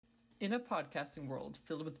In a podcasting world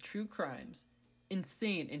filled with true crimes,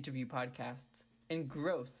 insane interview podcasts, and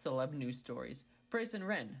gross celeb news stories, Bryce and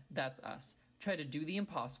Ren, that's us, try to do the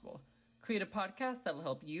impossible. Create a podcast that'll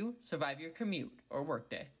help you survive your commute or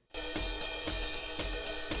workday.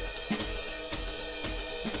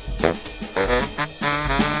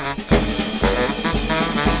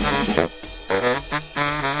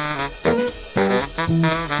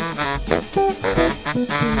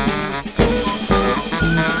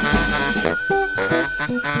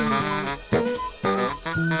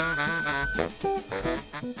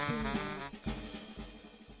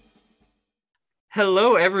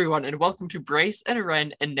 Hello, everyone, and welcome to Bryce and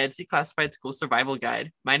Ren and Ned's Declassified School Survival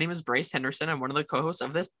Guide. My name is Bryce Henderson. I'm one of the co-hosts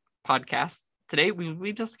of this podcast. Today, we will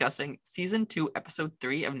be discussing Season 2, Episode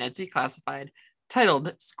 3 of Ned's Declassified,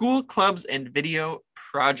 titled School Clubs and Video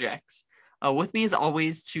Projects. With me, as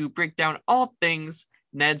always, to break down all things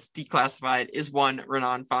Ned's Declassified is one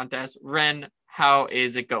Renan Fontes. Ren, how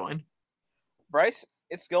is it going? Bryce,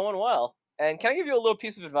 it's going well. And can I give you a little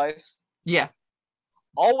piece of advice? Yeah.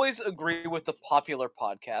 Always agree with the popular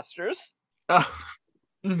podcasters.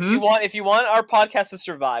 Mm-hmm. If you want our podcast to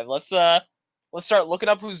survive, let's start looking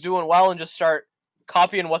up who's doing well and just start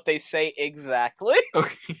copying what they say exactly.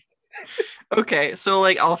 Okay. Okay, so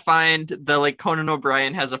I'll find the Conan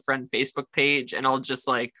O'Brien has a friend Facebook page, and I'll just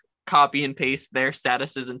copy and paste their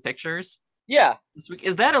statuses and pictures. Yeah. This week,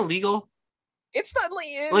 is that illegal? It's not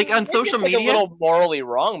on social media. A little morally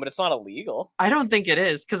wrong, but it's not illegal. I don't think it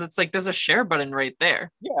is, because it's there's a share button right there.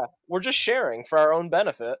 Yeah, we're just sharing for our own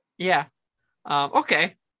benefit. Yeah.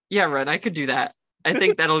 Okay. Yeah, Ren, I could do that. I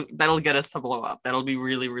think that'll get us to blow up. That'll be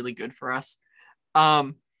really, really good for us.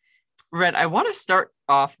 Ren, I want to start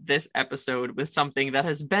off this episode with something that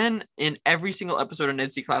has been in every single episode of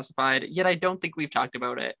Ned's Declassified, yet I don't think we've talked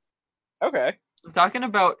about it. Okay. I'm talking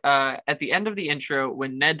about at the end of the intro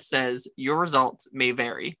when Ned says, your results may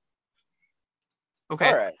vary. Okay.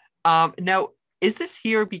 All right. Now, is this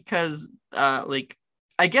here because, I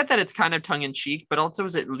get that it's kind of tongue-in-cheek, but also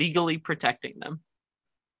is it legally protecting them?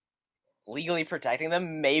 Legally protecting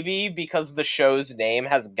them? Maybe because the show's name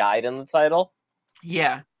has guide in the title?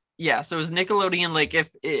 Yeah. Yeah, so is Nickelodeon,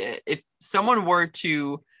 if someone were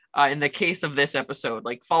to, in the case of this episode,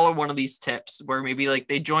 follow one of these tips where maybe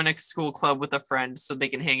they join a school club with a friend so they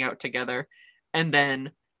can hang out together, and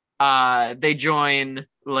then they join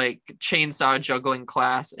chainsaw juggling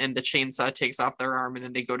class and the chainsaw takes off their arm and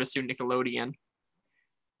then they go to sue Nickelodeon.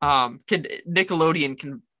 Nickelodeon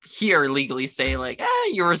can here legally say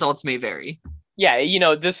your results may vary. Yeah,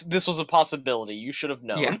 this was a possibility. You should have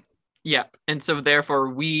known. Yeah, and so therefore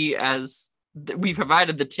we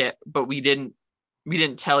provided the tip, but we didn't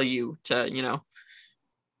tell you to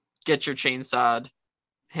get your chainsawed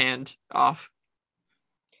hand off.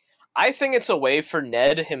 I think it's a way for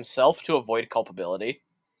Ned himself to avoid culpability.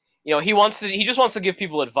 He just wants to give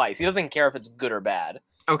people advice. He doesn't care if it's good or bad.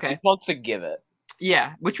 Okay. He wants to give it.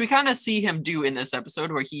 Yeah, which we kind of see him do in this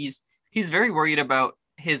episode where he's very worried about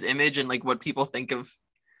his image and what people think of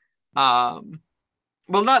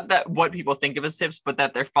well, not that what people think of his tips, but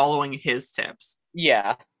that they're following his tips.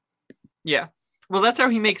 Yeah. Yeah. Well, that's how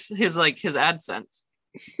he makes his his AdSense.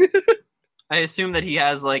 I assume that he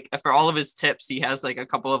has for all of his tips, he has a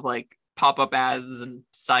couple of pop-up ads and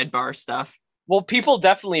sidebar stuff. Well, people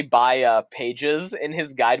definitely buy pages in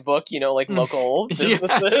his guidebook, local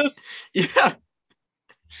businesses. Yeah.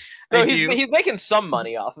 So he's making some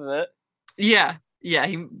money off of it. Yeah. Yeah,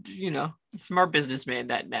 he smart businessman,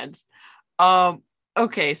 that Ned's.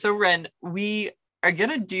 Okay, so Ren, we are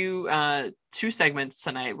gonna do two segments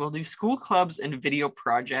tonight. We'll do school clubs and video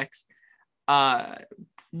projects.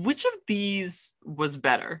 Which of these was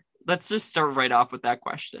better? Let's just start right off with that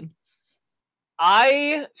question.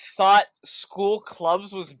 I thought school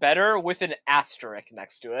clubs was better with an asterisk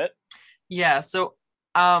next to it. Yeah, so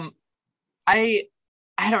I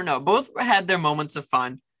don't know. Both had their moments of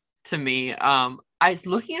fun to me. I was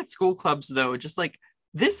looking at school clubs though, just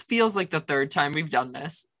this feels like the third time we've done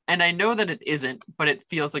this. And I know that it isn't, but it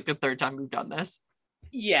feels like the third time we've done this.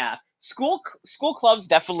 Yeah. School clubs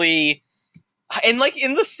definitely, and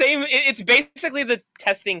in the same, it's basically the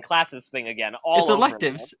testing classes thing again. It's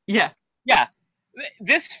electives. Yeah. Yeah.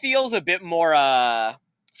 This feels a bit more,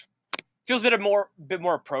 feels a bit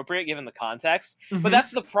more appropriate given the context. Mm-hmm. But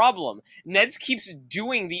that's the problem. Ned's keeps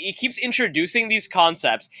introducing these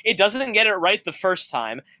concepts. It doesn't get it right the first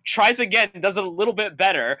time. Tries again, does it a little bit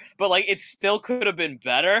better, but it still could have been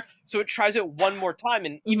better. So it tries it one more time.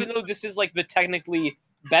 And even though this is the technically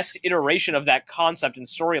best iteration of that concept and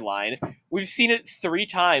storyline, we've seen it 3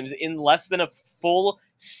 times in less than a full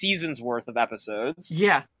season's worth of episodes.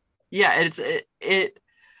 Yeah. Yeah,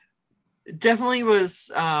 definitely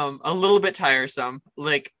was a little bit tiresome.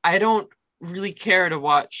 Like, I don't really care to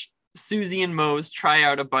watch Susie and Mose try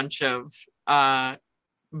out a bunch of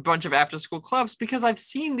after school clubs because I've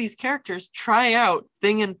seen these characters try out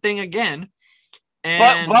thing and thing again. But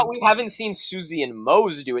And we haven't seen Susie and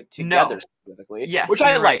Mose do it together no, specifically, yes, which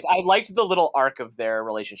I you're liked. right. I liked the little arc of their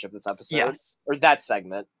relationship this episode Yes, or that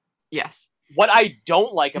segment. yes. What I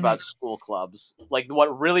don't like about school clubs, like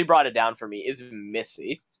what really brought it down for me, is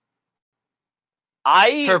Missy. Her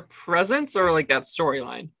I presence or like that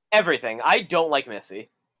storyline. everything. I don't like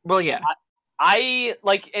Missy. Well, yeah. I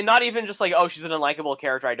like, and not even just like, oh, she's an unlikable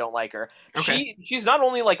character, I don't like her. Okay. She's not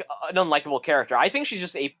only like an unlikable character, I think she's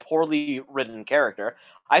just a poorly written character.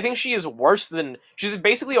 I think she is worse than she's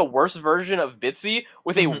basically a worse version of Bitsy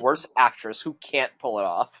with a Mhm. worse actress who can't pull it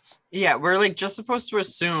off. Yeah, we're like just supposed to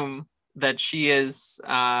assume that she is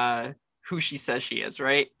who she says she is,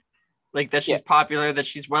 right? Like that Yeah. she's popular, that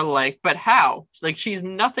she's well liked, but how? Like she's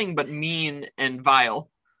nothing but mean and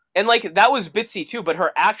vile. And like that was Bitsy too, but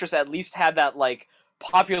her actress at least had that like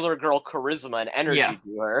popular girl charisma and energy Yeah.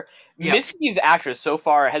 to her. Yep. Missy's actress so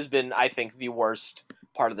far has been, I think, the worst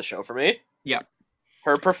part of the show for me. Yep.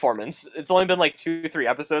 Her performance. It's only been like 2-3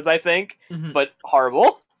 episodes, I think, Mhm. but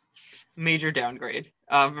horrible. Major downgrade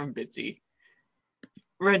from Bitsy.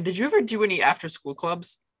 Ren, did you ever do any after school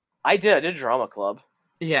clubs? I did a drama club,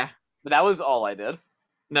 Yeah, but that was all I did.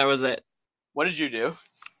 that was it. What did you do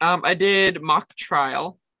I did mock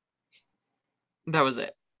trial. That was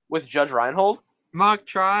it. with Judge Reinhold? Mock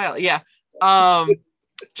trial. Yeah.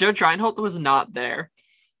 Judge Reinhold was not there,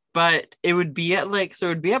 but it would be at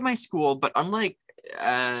my school, but unlike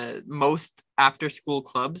most after school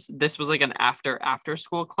clubs, this was like an after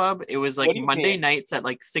school club. It was like What do you Monday mean? nights at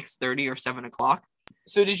like 6:30 or 7 o'clock.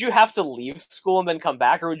 So did you have to leave school and then come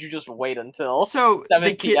back, or would you just wait until So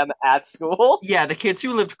 7 p.m. at school? yeah, the kids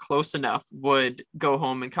who lived close enough would go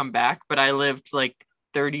home and come back, but I lived like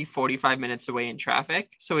 30-45 minutes away in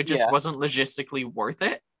traffic, so it just Yeah. wasn't logistically worth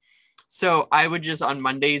it. So I would just on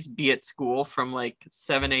Mondays be at school from like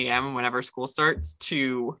 7 a.m. whenever school starts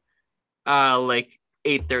to like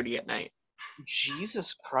 8:30 at night.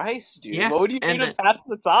 Jesus Christ, dude. Yeah, What would you do and to then- pass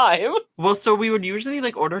the time? Well, so we would usually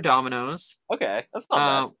like order Domino's, Okay, that's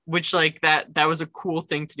not bad. which like that was a cool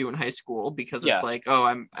thing to do in high school because Yeah. it's like, oh,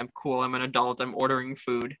 I'm cool, I'm an adult, I'm ordering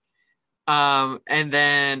food. And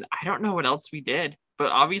then I don't know what else we did,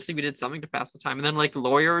 but obviously we did something to pass the time. And then like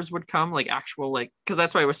lawyers would come, like actual like, because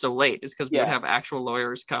that's why it was so late, is because we would Yeah. have actual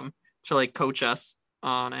lawyers come to like coach us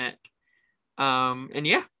on it. And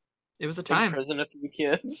yeah, it was a time. Imprison a few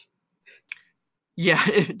kids. Yeah,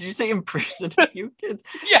 did you say imprison a few kids?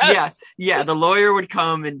 Yes. Yeah. The lawyer would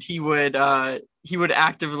come and he would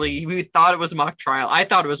actively. We thought it was mock trial. I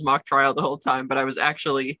thought it was mock trial the whole time, but I was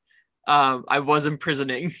actually, I was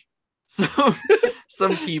imprisoning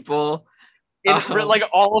some people. Like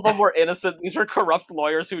all of them were innocent. These were corrupt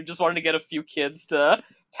lawyers who just wanted to get a few kids to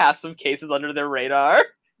pass some cases under their radar.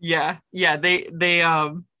 Yeah. They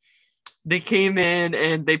came in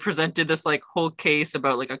and they presented this like whole case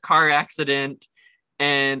about like a car accident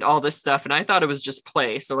and all this stuff, and I thought it was just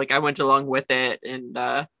play, so like I went along with it and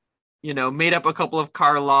made up a couple of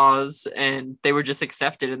car laws, and they were just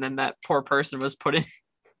accepted, and then that poor person was put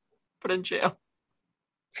in jail.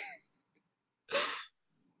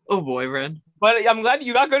 Oh boy, Ren. But I'm glad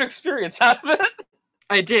you got good experience out of it.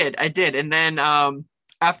 I did. And then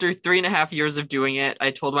after 3.5 years of doing it,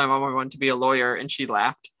 I told my mom I wanted to be a lawyer, and she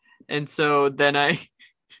laughed. And so then I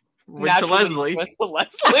went to Leslie.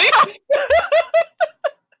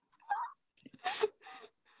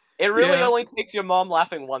 It really Yeah. only takes your mom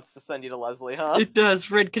laughing once to send you to Leslie, huh? It does,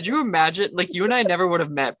 Fred. Could you imagine? Like, you and I never would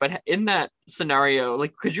have met, but in that scenario,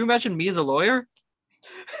 like, could you imagine me as a lawyer?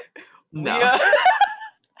 No. Yeah.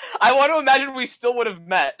 I want to imagine we still would have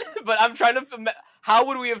met, but I'm trying to. How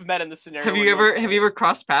would we have met in this scenario? Have you ever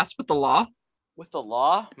crossed paths with the law? with the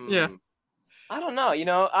law? Yeah. I don't know.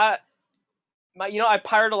 I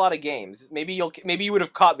pirate a lot of games. Maybe you would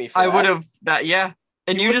have caught me. I would have that. Yeah.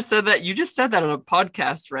 And you just said that. You just said that on a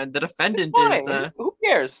podcast, Fred. The defendant is. Who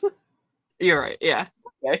cares? You're right. Yeah.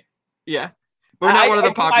 Okay. Yeah. We're not one of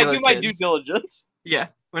the popular I do my kids. due diligence. Yeah.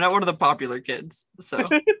 We're not one of the popular kids. So.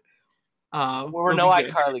 We're we'll no be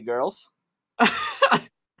good. iCarly girls.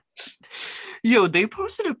 Yo, they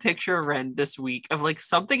posted a picture of Ren this week of like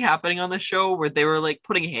something happening on the show where they were like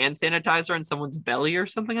putting hand sanitizer on someone's belly or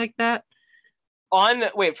something like that. From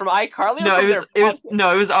iCarly? Or No, from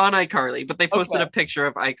it was on iCarly, but they posted Okay. a picture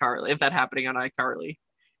of iCarly, if that happening on iCarly.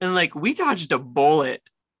 And like we dodged a bullet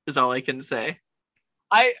is all I can say.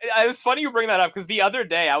 It's funny you bring that up because the other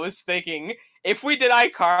day I was thinking if we did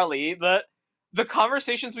iCarly, the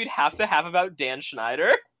conversations we'd have to have about Dan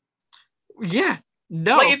Schneider. Yeah.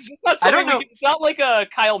 No. Like, it's just not I don't something know. it's not like a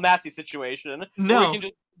Kyle Massey situation where No. we can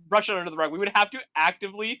just brush it under the rug. We would have to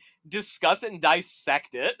actively discuss it and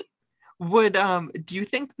dissect it. Would do you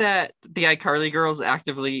think that the iCarly girls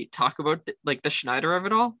actively talk about like the Schneider of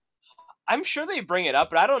it all? I'm sure they bring it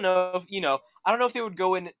up, but I don't know if I don't know if they would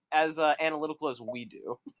go in as analytical as we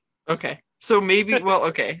do. Okay. So maybe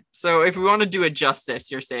okay. So if we want to do it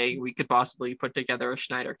justice, you're saying we could possibly put together a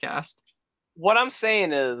Schneider cast. What I'm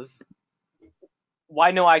saying is,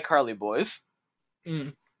 why no iCarly boys?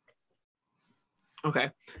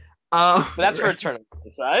 Okay. But that's for a tournament to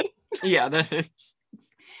decide. Yeah, that is.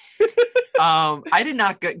 I did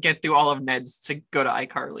not get through all of Ned's to go to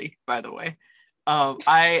iCarly, by the way.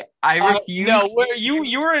 I refuse. No,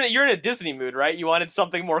 you're in a Disney mood, right? You wanted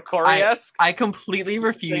something more Corey-esque. I completely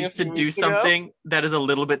refuse to do something that is a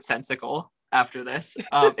little bit sensical after this.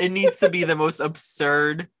 It needs to be the most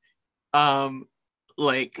absurd,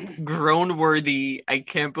 like groan worthy. I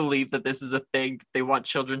can't believe that this is a thing they want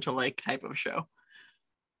children to like type of show.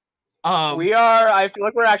 I feel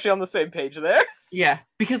like we're actually on the same page there. Yeah,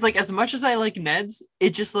 because like as much as I like Ned's, it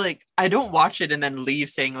just like I don't watch it and then leave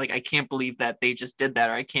saying like I can't believe that they just did that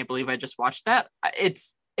or I can't believe I just watched that.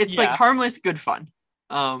 It's like harmless good fun.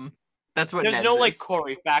 That's what there's Ned's no is. Like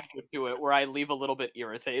Corey factor to it where I leave a little bit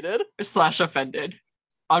irritated / offended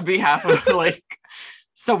on behalf of like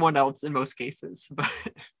someone else in most cases, but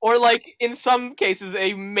or like in some cases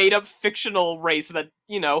a made up fictional race that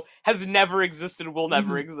has never existed, will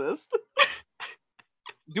never exist.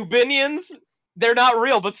 Dubinians, they're not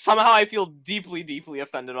real, but somehow I feel deeply, deeply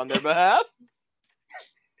offended on their behalf.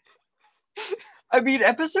 I mean,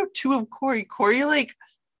 episode 2 of Corey like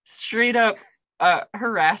straight up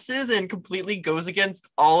harasses and completely goes against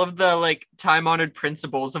all of the like time-honored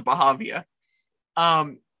principles of Bahavia.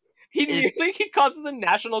 He causes a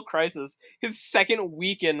national crisis his second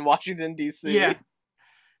week in Washington, D.C. Yeah.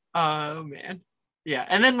 Oh, man. Yeah,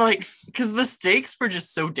 and then like, because the stakes were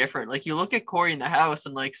just so different. Like, you look at Corey in the house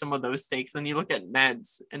and like some of those stakes, and you look at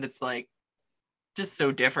Ned's, and it's like just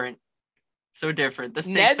so different. So different. The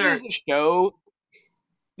stakes is a show.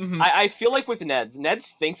 Mm-hmm. I feel like with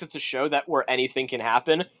Ned's thinks it's a show where anything can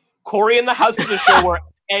happen. Corey in the House is a show where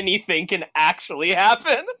anything can actually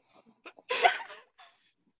happen.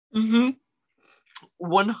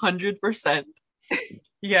 100%.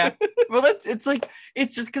 Yeah. Well,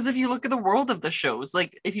 it's just because if you look at the world of the shows,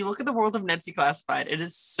 like if you look at the world of Ned's Declassified, it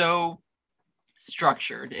is so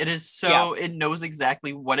structured. It is so it knows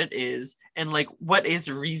exactly what it is and like what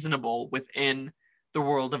is reasonable within the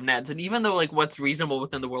world of Ned's. And even though like what's reasonable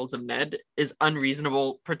within the worlds of Ned is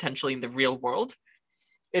unreasonable potentially in the real world,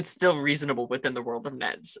 it's still reasonable within the world of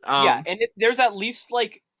Ned's. And there's at least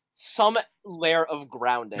like some layer of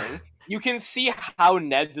grounding. You can see how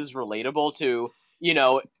Ned's is relatable to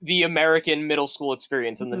the American middle school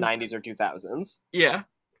experience in the 90s or 2000s. Yeah.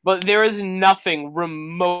 But there is nothing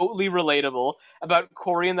remotely relatable about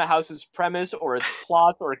Corey in the House's premise or its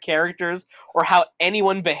plot or characters or how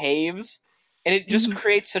anyone behaves. And it just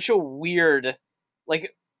creates such a weird,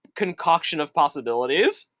 like, concoction of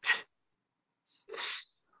possibilities.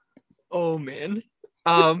 Oh, man.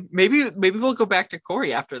 Maybe we'll go back to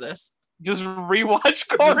Corey after this. Just rewatch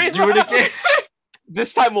Corey. Just do it again.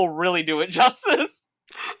 This time we'll really do it justice.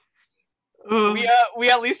 We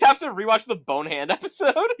at least have to rewatch the Bonehand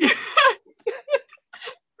episode.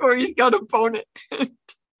 Corey's got a bone.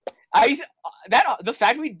 The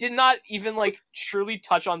fact we did not even like truly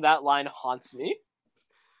touch on that line haunts me.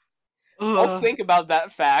 I'll think about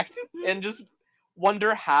that fact and just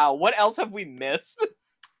wonder how. What else have we missed?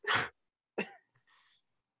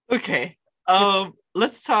 Okay.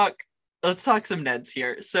 Let's talk some Neds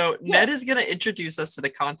here. So Ned is going to introduce us to the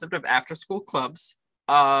concept of after-school clubs.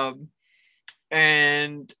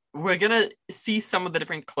 And we're going to see some of the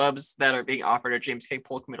different clubs that are being offered at James K.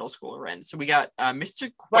 Polk Middle School, Ren. So we got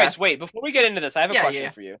Mr. Quest. Bryce, wait, before we get into this, I have a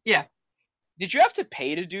question for you. Yeah. Did you have to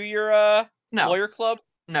pay to do your lawyer club?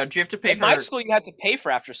 No, do you have to pay for my school? You had to pay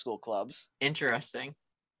for after-school clubs. Interesting.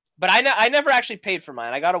 But I never actually paid for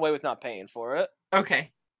mine. I got away with not paying for it.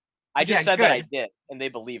 Okay. I just said that I did, and they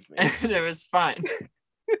believed me. And it was fine.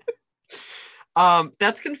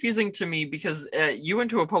 That's confusing to me because you went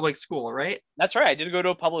to a public school, right? That's right. I did go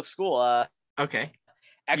to a public school. Okay.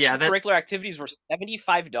 Extracurricular activities were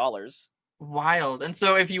 $75. Wild. And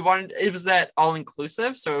so if you wanted, it was that all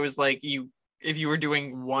inclusive. So it was like if you were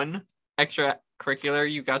doing one extracurricular,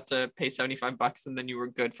 you got to pay $75 and then you were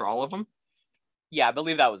good for all of them. Yeah, I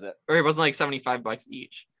believe that was it. Or it wasn't like $75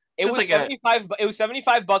 each. It was like $75. It was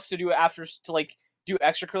 $75 to do after to like do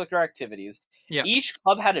extracurricular activities. Yeah. Each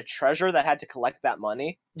club had a treasurer that had to collect that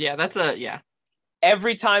money. Yeah, yeah.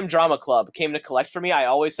 Every time drama club came to collect for me, I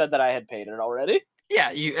always said that I had paid it already. Yeah,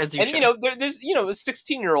 as you And should. there's a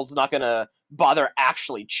 16-year-old's not gonna bother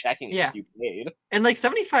actually checking if you paid. And like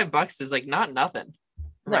 $75 is like not nothing,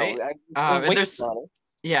 right? No, and there's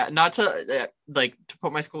not to like to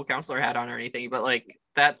put my school counselor hat on or anything, but like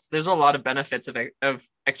there's a lot of benefits of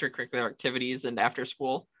extracurricular activities and after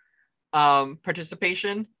school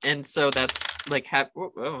participation, and so that's like having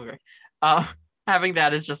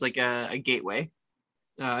that is just like a gateway,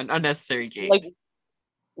 an unnecessary gate. Like,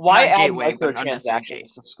 why not add gateway, but an unnecessary gate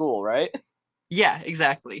to school, right? Yeah,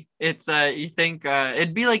 exactly. It's you think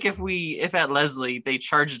it'd be like if at Leslie they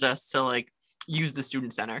charged us to like use the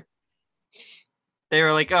student center. They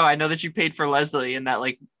were like, oh, I know that you paid for Leslie and that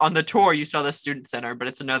like on the tour you saw the student center, but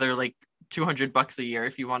it's another like $200 a year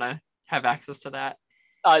if you want to have access to that.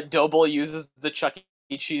 Doughboy uses the Chuck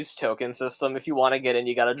E. Cheese token system. If you want to get in,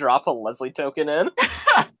 you got to drop a Leslie token in.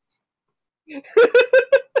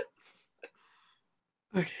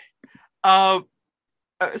 Okay.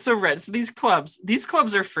 So Red, so these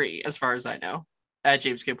clubs are free as far as I know at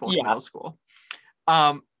James K. Polk Middle School.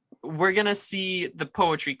 We're gonna see the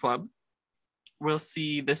poetry club. We'll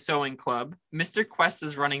see the sewing club. Mr. Quest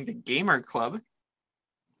is running the gamer club.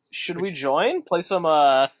 Should we join? Play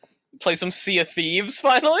some Sea of Thieves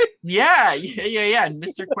finally? Yeah.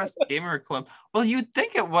 Mr. Quest Gamer Club. Well, you'd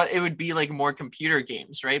think it would be like more computer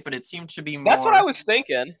games, right? But it seemed to be more. That's what I was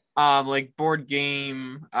thinking. Like board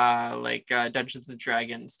game, like Dungeons and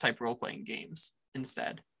Dragons type role playing games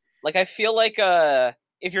instead. Like I feel like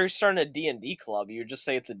if you're starting a D&D club, you would just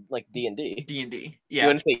say it's like D&D. D&D, yeah. You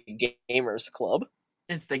wouldn't say gamers club.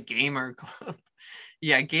 It's the gamer club.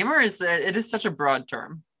 Yeah, gamer is it is such a broad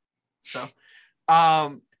term. So,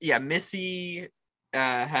 yeah, Missy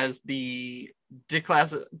has the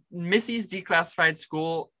Missy's Declassified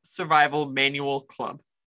School Survival Manual Club,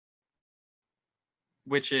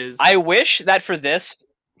 which is. I wish that for this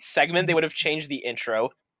segment they would have changed the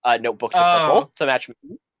intro notebook to purple to match.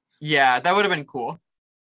 Yeah, that would have been cool.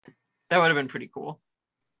 That would have been pretty cool.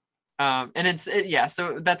 And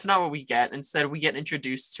so that's not what we get. Instead, we get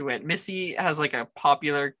introduced to it. Missy has like a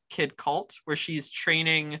popular kid cult where she's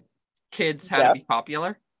training kids how to be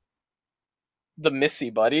popular. The Missy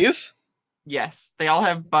Buddies. Yes, they all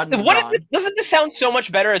have buttons on. Doesn't this sound so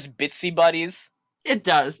much better as Bitsy Buddies? It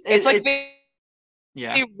does. They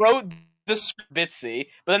wrote this Bitsy,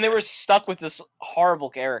 but then they were stuck with this horrible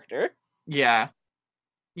character. Yeah.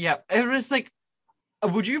 It was like,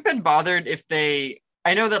 would you have been bothered if they?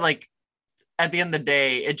 I know that like at the end of the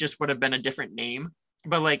day, it just would have been a different name,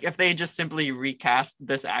 but like if they just simply recast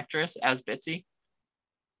this actress as Bitsy.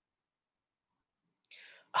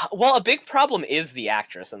 Well, a big problem is the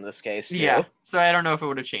actress in this case, too. Yeah, so I don't know if it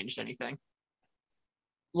would have changed anything.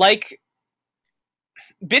 Like,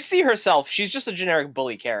 Bitsy herself, she's just a generic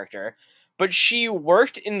bully character, but she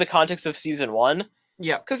worked in the context of season 1.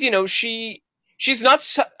 Yeah. Because, she's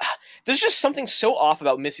not... There's just something so off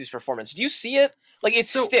about Missy's performance. Do you see it? Like,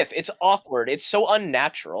 it's stiff, it's awkward, it's so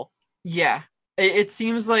unnatural. Yeah. It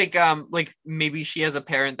seems like maybe she has a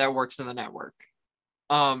parent that works in the network.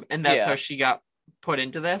 And that's how she got put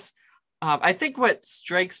into this. I think what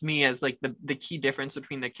strikes me as like the key difference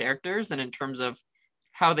between the characters and in terms of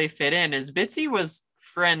how they fit in is Bitsy was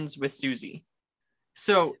friends with Susie.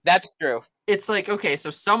 So that's true. It's like, okay,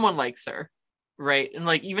 so someone likes her, right? And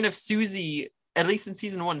like even if Susie, at least in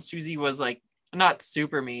season 1, Susie was like not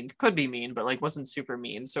super mean, could be mean, but like wasn't super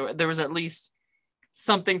mean. So there was at least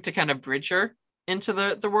something to kind of bridge her into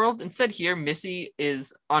the world. Instead here, Missy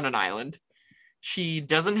is on an island. She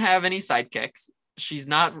doesn't have any sidekicks. She's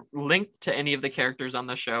not linked to any of the characters on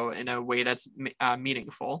the show in a way that's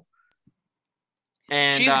meaningful.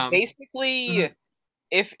 And she's basically,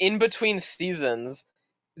 if in between seasons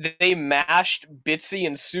they mashed Bitsy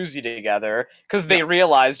and Susie together because they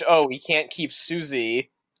realized, we can't keep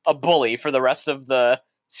Susie a bully for the rest of the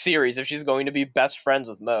series if she's going to be best friends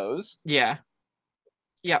with Mose. Yeah.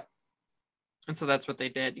 Yep. And so that's what they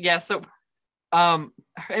did. Yeah, so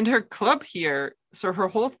and her club here, so her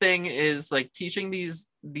whole thing is like teaching these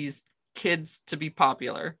kids to be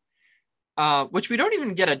popular, which we don't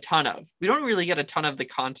even get a ton of. We don't really get a ton of the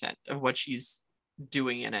content of what she's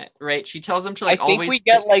doing in it, right? She tells them to like always. We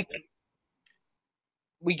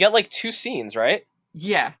get like 2 scenes, right?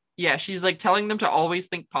 Yeah. She's like telling them to always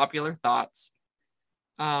think popular thoughts,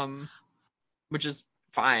 which is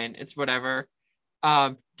fine. It's whatever.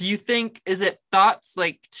 Do you think, is it thoughts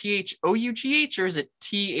like THOUGH or is it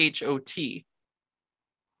THOT?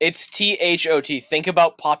 It's THOT. Think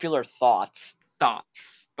about popular thoughts.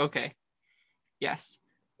 Thoughts. Okay. Yes.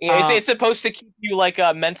 It's supposed to keep you like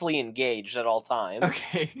mentally engaged at all times.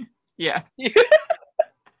 Okay. Yeah.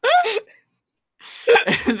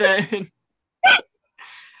 And then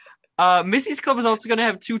Missy's Club is also going to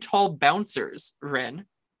have 2 tall bouncers, Ren,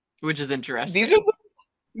 which is interesting. These are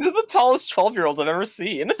the tallest 12-year-olds I've ever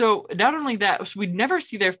seen. So not only that, so we'd never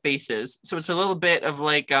see their faces. So it's a little bit of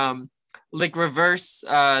like reverse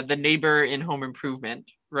the neighbor in Home Improvement,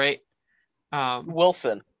 right?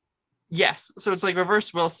 Wilson. Yes. So it's like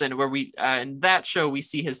reverse Wilson, where we in that show we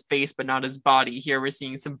see his face but not his body. Here we're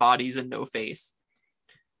seeing some bodies and no face.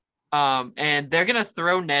 And they're gonna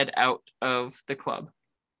throw Ned out of the club.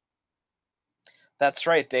 That's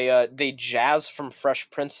right. They Jazz from Fresh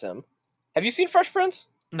Prince him. Have you seen Fresh Prince?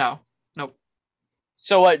 No. Nope.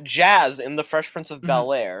 So Jazz in the Fresh Prince of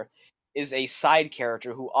Bel-Air is a side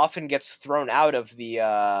character who often gets thrown out of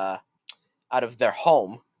their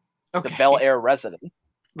home, the Bel-Air residence.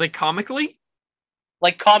 Like comically?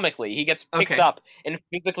 Like comically, he gets picked up and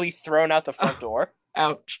physically thrown out the front door.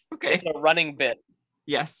 Ouch. Okay. It's a running bit.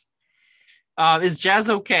 Yes. Is Jazz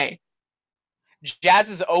okay? Jazz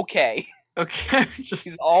is okay. Okay.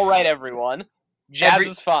 He's all right, everyone. Jazz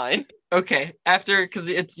is fine. Okay. After, because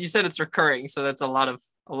you said it's recurring, so that's a lot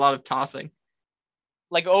of tossing.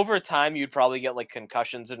 Like over time, you'd probably get like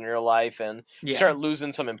concussions in your life and start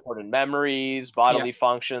losing some important memories, bodily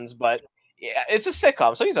functions. But yeah, it's a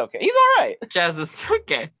sitcom, so he's okay. He's all right. Jazz is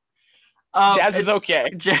okay. Jazz is okay.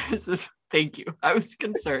 Jazz is. Thank you. I was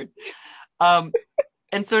concerned. And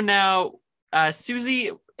so now Susie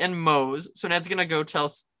and Mose. So Ned's gonna go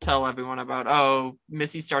tell everyone about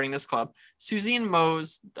Missy's starting this club. Susie and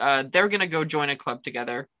Mose, they're gonna go join a club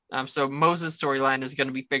together. So Mose's storyline is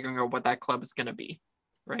gonna be figuring out what that club is gonna be,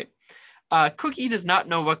 right? Cookie does not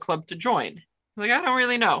know what club to join. He's like, I don't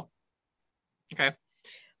really know. Okay.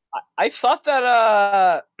 I thought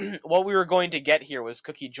that what we were going to get here was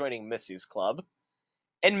Cookie joining Missy's club.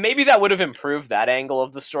 And maybe that would have improved that angle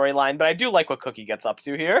of the storyline, but I do like what Cookie gets up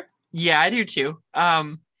to here. Yeah, I do too.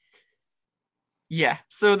 Yeah,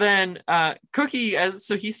 so then Cookie,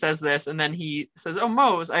 so he says this, and then he says, oh,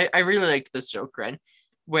 Mose, I really liked this joke, Ren,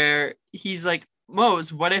 where he's like,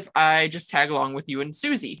 Mose, what if I just tag along with you and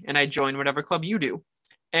Susie, and I join whatever club you do?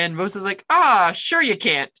 And Mose is like, sure you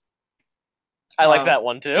can't. I like that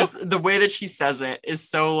one too. Just the way that she says it is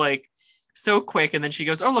so quick, and then she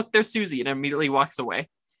goes, oh, look, there's Susie, and immediately walks away.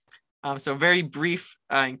 So very brief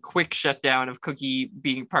and quick shutdown of Cookie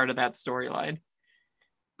being part of that storyline.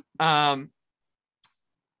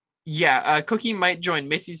 Cookie might join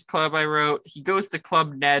Missy's club, I wrote. He goes to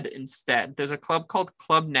Club Ned instead. There's a club called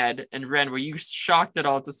Club Ned, and Ren, were you shocked at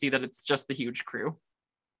all to see that it's just the huge crew?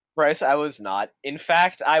 Bryce, I was not. In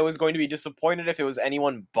fact, I was going to be disappointed if it was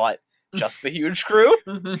anyone but just the huge crew.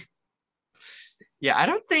 Yeah, I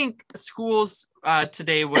don't think schools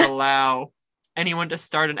today would allow anyone to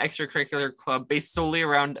start an extracurricular club based solely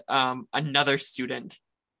around another student.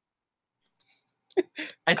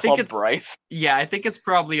 I think it's Bryce. Yeah, I think it's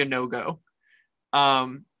probably a no-go.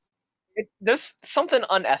 There's something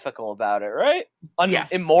unethical about it, right?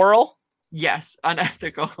 Yes. Immoral? Yes,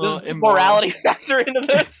 unethical. Does morality factor into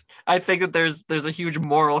this? I think that there's a huge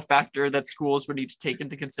moral factor that schools would need to take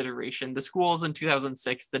into consideration. The schools in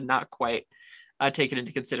 2006 did not quite take it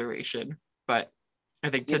into consideration, but I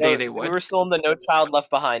think today they would. We were still in the No Child Left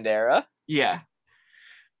Behind era. Yeah.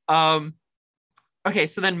 Okay,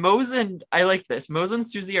 so then Mose and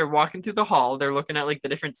Susie are walking through the hall. They're looking at like the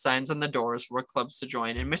different signs on the doors for what clubs to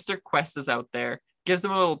join. And Mr. Quest is out there, gives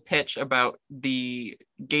them a little pitch about the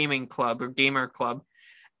gaming club or gamer club,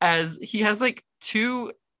 as he has like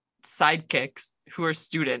 2 sidekicks who are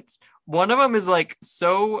students. One of them is like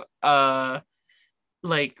so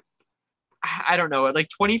like I don't know, like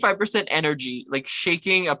 25% energy, like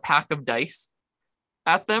shaking a pack of dice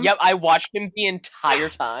at them. Yep, I watched him the entire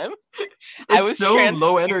time. I was so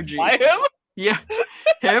low energy. By him? Yeah,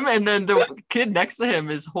 him, and then the kid next to him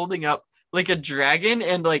is holding up like a dragon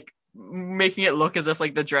and like making it look as if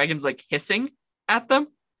like the dragon's like hissing at them.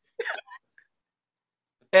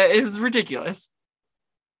 It was ridiculous.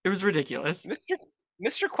 It was ridiculous.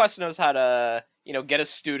 Mr. Quest knows how to, get his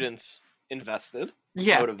students invested,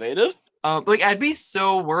 motivated. Like I'd be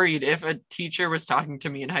so worried if a teacher was talking to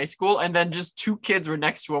me in high school and then just 2 kids were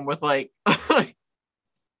next to him with like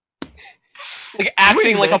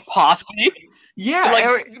acting like a posse. Yeah,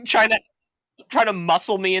 like trying to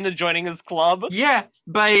muscle me into joining his club. Yeah,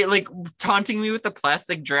 by like taunting me with the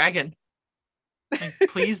plastic dragon. Like,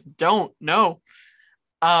 please don't. No.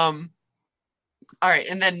 All right,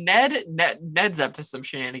 and then Ned's up to some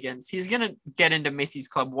shenanigans. He's gonna get into Missy's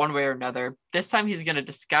club one way or another. This time he's gonna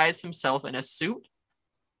disguise himself in a suit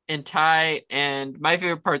and tie, and my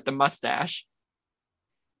favorite part, the mustache.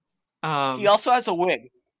 He also has a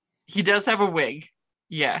wig. He does have a wig.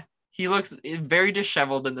 Yeah. He looks very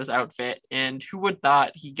disheveled in this outfit, and who would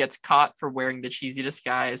thought he gets caught for wearing the cheesy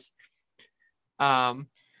disguise?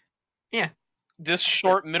 Yeah. This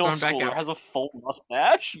short middle schooler has a full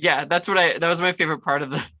mustache. Yeah, that was my favorite part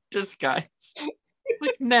of the disguise.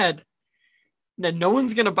 Like, Ned, no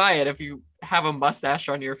one's gonna buy it if you have a mustache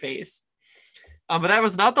on your face. But that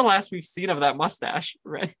was not the last we've seen of that mustache,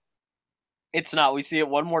 right? It's not. We see it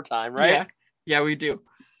one more time, right? Yeah, we do.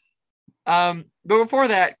 But before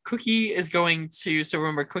that, Cookie is going to. So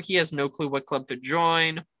remember, Cookie has no clue what club to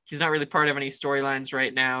join. He's not really part of any storylines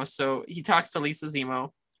right now. So he talks to Lisa Zemo,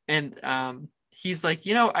 and he's like,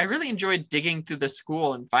 I really enjoyed digging through the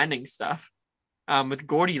school and finding stuff with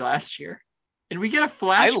Gordy last year. And we get a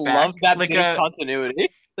flashback. I love that bit of continuity.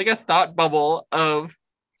 Like a thought bubble of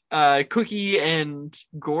Cookie and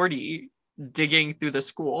Gordy digging through the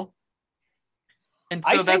school. And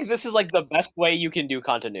so I think this is like the best way you can do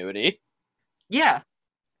continuity. Yeah.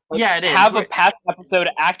 Yeah, it is. Have a past episode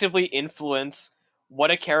actively influence what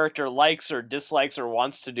a character likes or dislikes or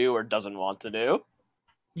wants to do or doesn't want to do.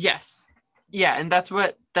 Yes. Yeah, and that's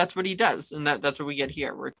what he does. And that's what we get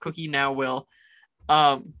here, where Cookie now will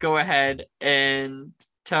go ahead and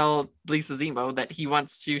tell Lisa Zemo that he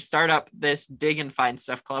wants to start up this dig and find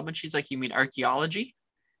stuff club. And she's like, you mean archaeology?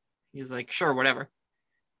 He's like, sure, whatever.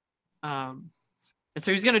 And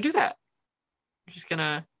so he's going to do that. He's going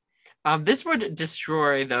to... this would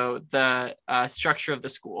destroy, though, the structure of the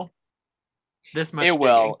school. This much. It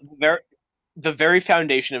will. The very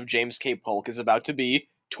foundation of James K. Polk is about to be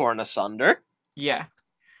torn asunder. Yeah.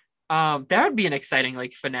 That would be an exciting,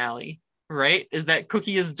 finale, right? Is that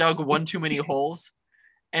Cookie has dug one too many holes,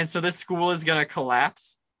 and so this school is going to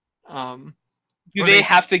collapse. Do they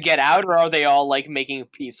have to get out, or are they all, making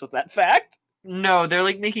peace with that fact? No, they're,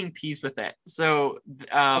 making peace with it. So,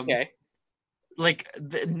 okay.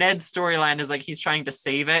 Ned's storyline is, he's trying to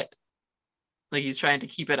save it. He's trying to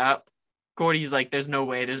keep it up. Gordy's there's no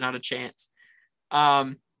way, there's not a chance.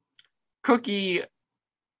 Cookie,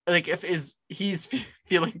 he's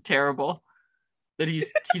feeling terrible that he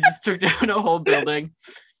just took down a whole building.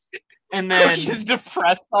 And then he's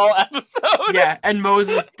depressed all episode. Yeah, and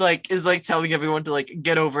Moses is telling everyone to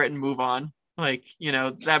get over it and move on.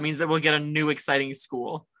 That means that we'll get a new exciting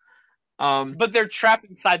school. But they're trapped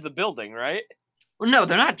inside the building, right? Well, no,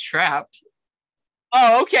 they're not trapped.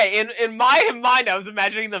 Oh, okay. In my mind, I was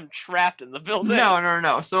imagining them trapped in the building.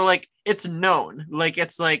 No. So it's known.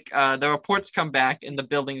 It's the reports come back and the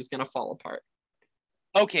building is gonna fall apart.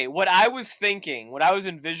 Okay, what I was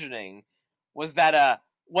envisioning was that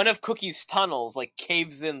one of Cookie's tunnels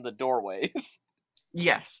caves in the doorways.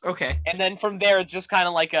 Yes. Okay. And then from there, it's just kind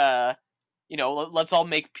of let's all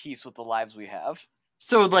make peace with the lives we have.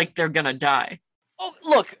 So they're gonna die. Oh,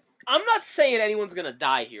 look, I'm not saying anyone's gonna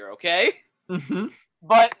die here, okay? Mm-hmm.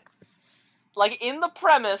 But in the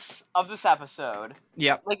premise of this episode,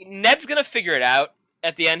 yep. Ned's gonna figure it out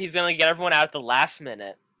at the end. He's gonna get everyone out at the last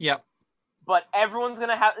minute. Yep. But everyone's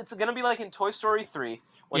gonna have. It's gonna be like in Toy Story 3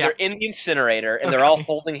 when they're in the incinerator and they're all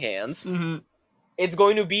holding hands. Mm-hmm. It's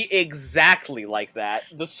going to be exactly like that.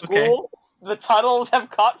 The school, the tunnels have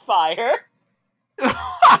caught fire.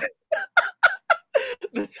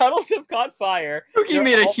 The tunnels have caught fire. Cookie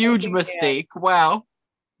made a huge mistake. Hands. Wow.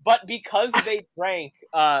 But because they drank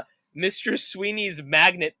Mr. Sweeney's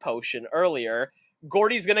magnet potion earlier,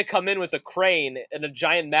 Gordy's gonna come in with a crane and a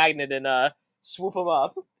giant magnet and swoop them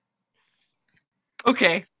up.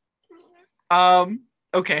 Okay.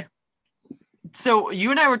 Okay. So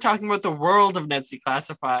you and I were talking about the world of Ned's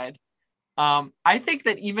Declassified. I think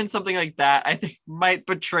that even something like that, I think, might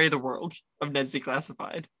betray the world of Ned's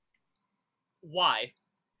Declassified. Why?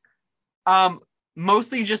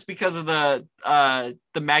 Mostly just because of the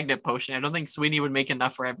magnet potion. I don't think Sweeney would make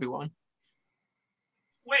enough for everyone.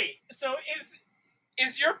 Wait, so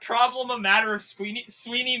is your problem a matter of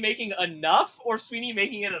Sweeney making enough or Sweeney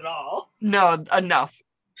making it at all? No, enough.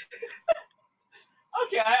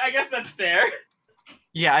 Okay, I guess that's fair.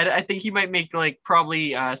 Yeah, I think he might make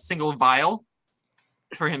probably a single vial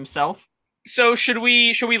for himself. So should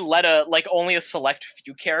we let only a select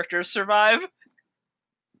few characters survive?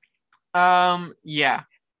 Yeah.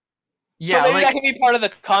 So maybe that can be part of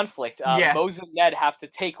the conflict. Mose and Ned have to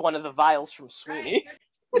take one of the vials from Sweeney.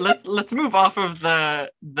 Let's move off of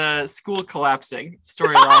the school collapsing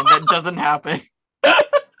storyline that doesn't happen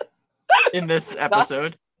in this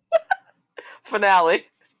episode. Finale.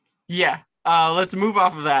 Yeah. Let's move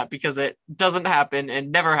off of that because it doesn't happen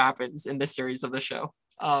and never happens in this series of the show.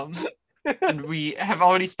 And we have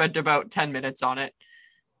already spent about 10 minutes on it.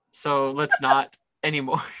 So let's not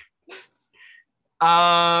anymore.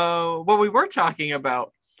 What we were talking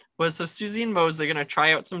about was so Susie and Mose, they're gonna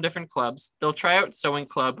try out some different clubs. They'll try out sewing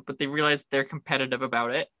club, but they realize they're competitive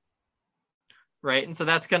about it. Right. And so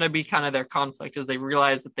that's gonna be kind of their conflict, is they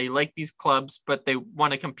realize that they like these clubs, but they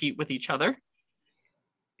want to compete with each other.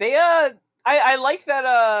 I like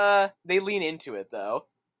that they lean into it though.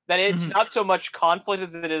 That it's not so much conflict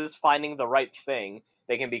as it is finding the right thing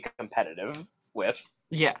they can be competitive with.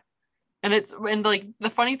 Yeah. And like the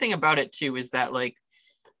funny thing about it too is that like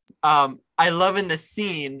I love in the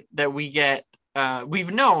scene that we get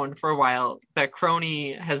we've known for a while that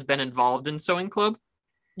Crony has been involved in sewing club.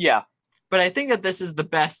 Yeah. But I think that this is the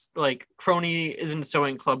best like Crony is in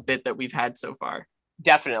sewing club bit that we've had so far.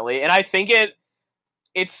 Definitely. And I think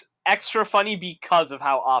it's extra funny because of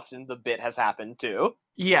how often the bit has happened too.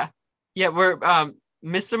 Yeah. Yeah, where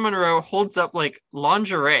Mr. Monroe holds up like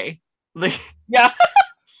lingerie. Like yeah.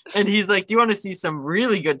 And he's like, "Do you want to see some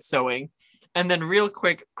really good sewing?" And then real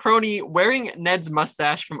quick, Crony wearing Ned's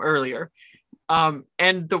mustache from earlier. And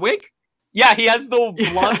the wig. Yeah, he has the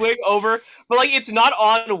blonde wig over, but like it's not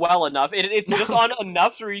on well enough. It's just on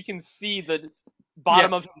enough where you can see the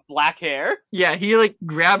bottom of his black hair. Yeah, he like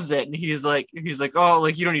grabs it and he's like, "Oh,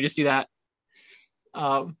 like you don't need to see that."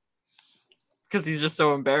 Because he's just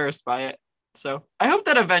so embarrassed by it. So I hope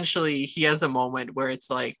that eventually he has a moment where it's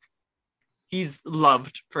like he's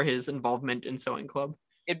loved for his involvement in sewing club.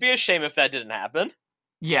 It'd be a shame if that didn't happen.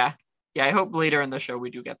 Yeah. I hope later in the show we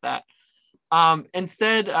do get that.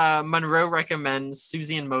 Instead, Monroe recommends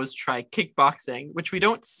Susie and Mose try kickboxing, which we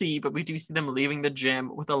don't see, but we do see them leaving the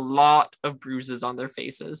gym with a lot of bruises on their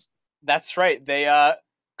faces. That's right. They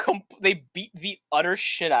beat the utter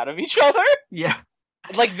shit out of each other. Yeah.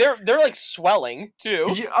 Like they're like swelling too.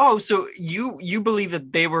 So you believe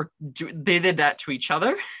that they did that to each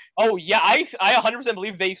other? Oh yeah, I 100%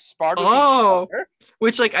 believe they sparred with each other.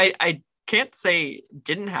 Which like I can't say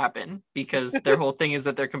didn't happen because their whole thing is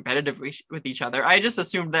that they're competitive with each other. I just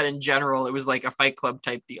assumed that in general it was like a Fight Club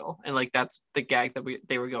type deal, and like that's the gag that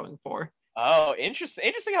they were going for. Oh, interesting!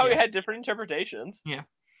 Interesting how we had different interpretations. Yeah.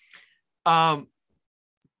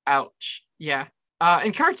 Ouch. Yeah.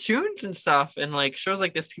 In cartoons and stuff and like shows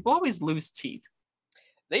like this, people always lose teeth.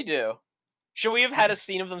 They do. Should we have had a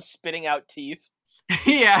scene of them spitting out teeth?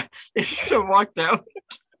 Yeah, they should have walked out.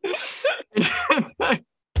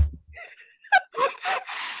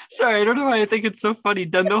 Sorry, I don't know why I think it's so funny.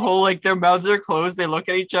 Then the whole like their mouths are closed, they look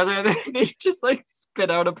at each other, and then they just like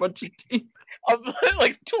spit out a bunch of teeth.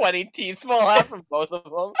 Like 20 teeth fall out from both of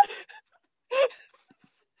them.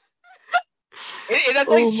 It has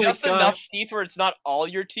like just enough teeth where it's not all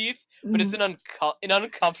your teeth, but it's an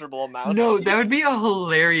uncomfortable amount. No, that would be a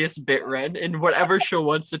hilarious bit, Ren. And whatever show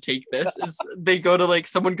wants to take this is they go to like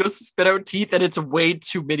someone goes to spit out teeth and it's way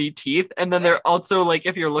too many teeth, and then they're also like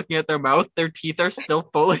if you're looking at their mouth, their teeth are still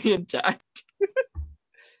fully intact.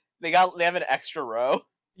 They have an extra row.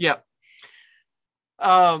 Yep.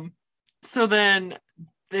 So then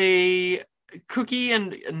Cookie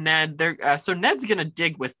and Ned, they're so Ned's gonna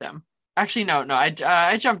dig with them. Actually, no, I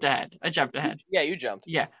jumped ahead. Yeah, you jumped.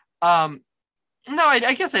 Yeah. No,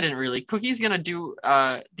 I guess I didn't really. Cookie's gonna do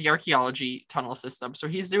the archaeology tunnel system, so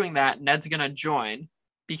he's doing that. Ned's gonna join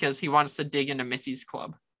because he wants to dig into Missy's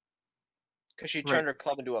club. Because she turned her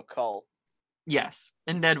club into a cult. Yes,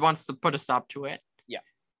 and Ned wants to put a stop to it. Yeah.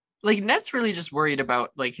 Like Ned's really just worried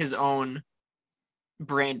about like his own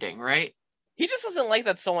branding, right? He just doesn't like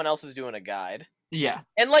that someone else is doing a guide. Yeah.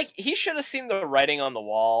 And like he should have seen the writing on the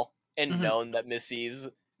wall and known that Missy's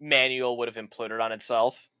manual would have imploded on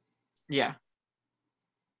itself. Yeah.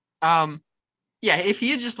 Yeah, if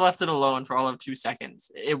he had just left it alone for all of 2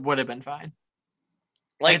 seconds, it would have been fine.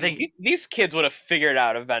 Like, I think these kids would have figured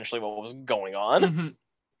out eventually what was going on. Mm-hmm.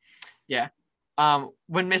 Yeah.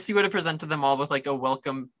 When Missy would have presented them all with like a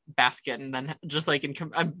welcome basket, and then just like in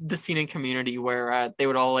the scene in Community where they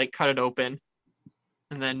would all like cut it open,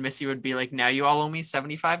 and then Missy would be like, "Now you all owe me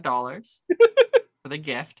 $75 for the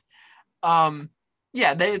gift."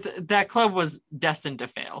 Yeah, that club was destined to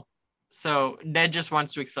fail. So Ned just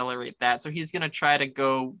wants to accelerate that. So he's gonna try to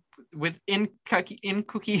go in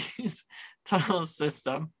Cookie's tunnel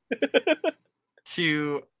system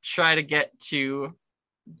to try to get to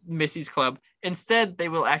Missy's club. Instead, they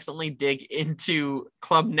will accidentally dig into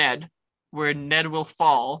Club Ned, where Ned will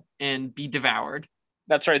fall and be devoured.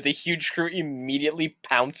 That's right. The huge crew immediately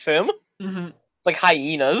pounce him. Mm-hmm. It's like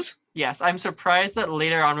hyenas. Yes, I'm surprised that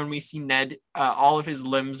later on when we see Ned, all of his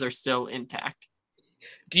limbs are still intact.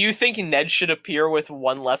 Do you think Ned should appear with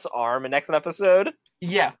one less arm in next episode?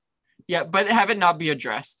 Yeah, but have it not be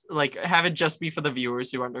addressed. Like, have it just be for the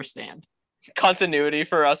viewers who understand. Continuity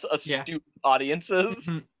for us Yeah. astute audiences.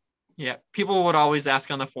 Mhm. Yeah, people would always ask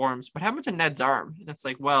on the forums, what happened to Ned's arm? And it's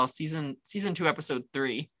like, well, season 2, episode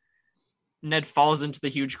 3, Ned falls into the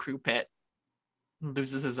huge crew pit, and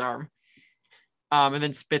loses his arm, and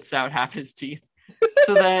then spits out half his teeth.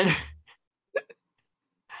 So then,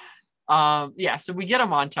 yeah, so we get a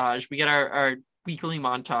montage. We get our weekly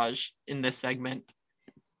montage in this segment.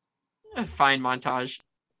 A fine montage.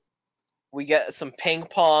 We get some ping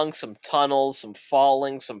pong, some tunnels, some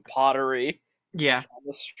falling, some pottery, Yeah,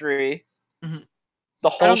 chemistry, Mhm. the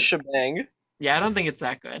I whole don't- shebang. yeah, I don't think it's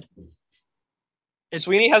that good. It's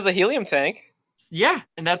Sweeney has a helium tank. yeah,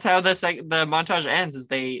 and that's how the montage ends. Is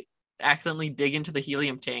they accidentally dig into the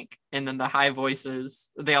helium tank, and then the high voices,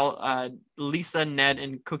 they all Lisa, Ned,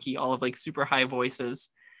 and Cookie all have like super high voices,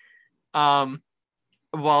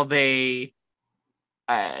 while they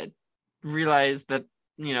realize that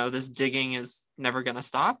this digging is never gonna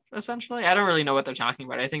stop. Essentially, I don't really know what they're talking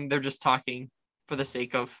about. I think they're just talking for the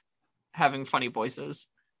sake of having funny voices.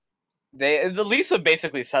 The Lisa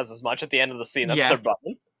basically says as much at the end of the scene. That's Yeah. their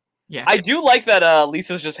button. Yeah, I do like that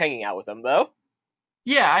Lisa's just hanging out with him though.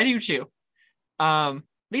 yeah, I do too.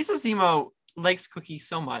 Lisa Zemo likes Cookie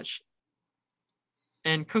so much,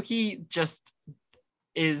 and Cookie just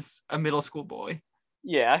is a middle school boy.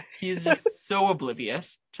 Yeah. He's just so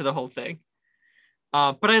oblivious to the whole thing.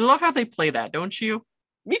 But I love how they play that, don't you?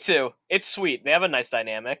 Me too. It's sweet. They have a nice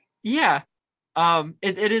dynamic. Yeah.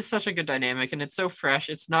 It is such a good dynamic, and it's so fresh.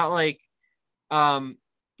 It's not like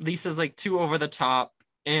Lisa's like too over the top,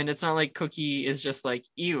 and it's not like Cookie is just like,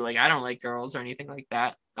 ew, like I don't like girls or anything like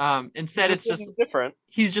that. Instead it's just different.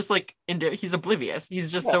 He's just like he's oblivious.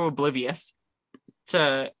 He's just so oblivious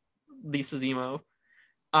to Lisa Zemo.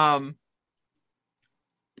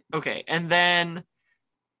 Okay, and then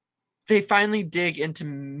they finally dig into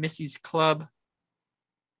Missy's club.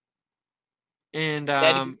 And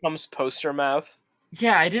Ned becomes poster mouth.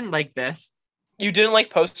 yeah, I didn't like this. You didn't like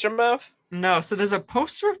poster mouth? No, so there's a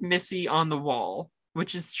poster of Missy on the wall,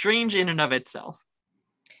 which is strange in and of itself.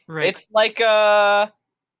 Right. It's like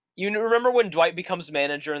you remember when Dwight becomes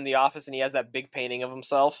manager in the office and he has that big painting of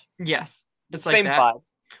himself? Yes. It's Same like that. vibe.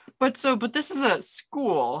 But this is a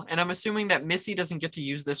school, and I'm assuming that Missy doesn't get to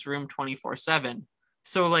use this room 24/7.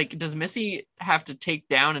 So like, does Missy have to take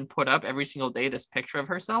down and put up every single day this picture of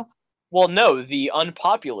herself? Well, no, the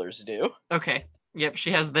unpopulars do. Okay. Yep,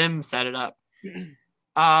 she has them set it up.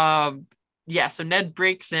 Yeah, so Ned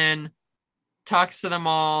breaks in, talks to them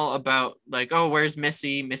all about like, oh, where's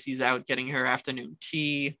Missy? Missy's out getting her afternoon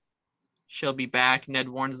tea. She'll be back. Ned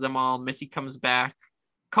warns them all. Missy comes back,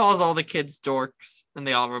 calls all the kids dorks, and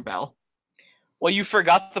they all rebel. Well, you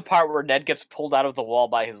forgot the part where Ned gets pulled out of the wall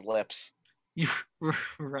by his lips.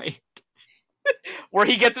 Right. Where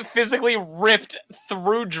he gets physically ripped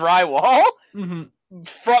through drywall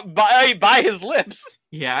by his lips.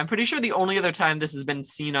 Yeah, I'm pretty sure the only other time this has been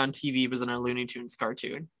seen on TV was in a Looney Tunes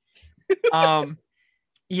cartoon.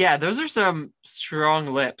 Yeah, those are some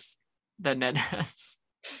strong lips that Ned has.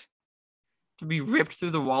 To be ripped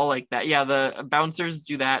through the wall like that. Yeah, the bouncers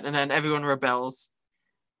do that, and then everyone rebels.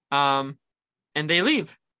 And they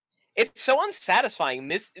leave. It's so unsatisfying.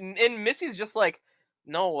 Missy's just like,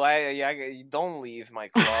 no, I don't leave my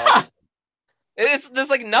club. There's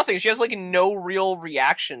like nothing. She has like no real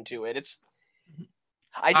reaction to it.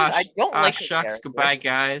 I don't like shucks, character. goodbye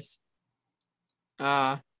guys.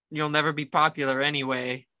 You'll never be popular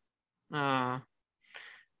anyway. Yeah,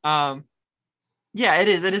 it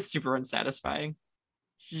is super unsatisfying.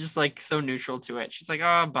 She's just like so neutral to it. She's like,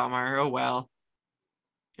 oh, bummer. Oh well.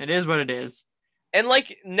 It is what it is. And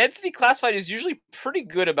like Ned's Declassified is usually pretty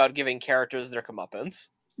good about giving characters their comeuppance.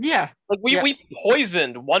 Yeah. Like we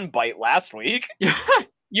poisoned One Bite last week.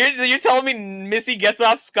 You're telling me Missy gets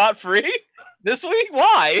off scot-free this week?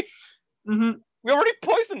 Why? Mm-hmm. We already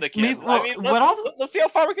poisoned a kid. Let's see how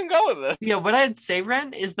far we can go with this. Yeah, what I'd say,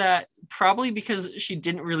 Ren, is that probably because she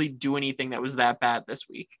didn't really do anything that was that bad this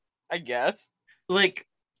week. I guess. Like,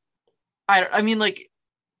 I mean, like,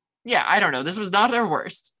 yeah, I don't know. This was not her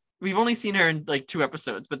worst. We've only seen her in like 2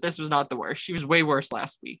 episodes, but this was not the worst. She was way worse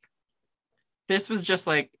last week. This was just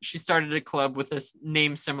like she started a club with this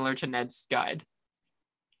name similar to Ned's Guide,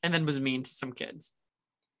 and then was mean to some kids.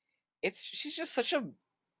 She's just such a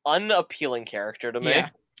unappealing character to me. Yeah.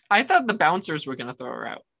 I thought the bouncers were gonna throw her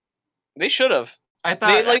out. They should have. I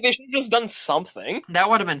thought they should have just done something. That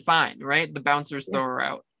would have been fine, right? The bouncers throw her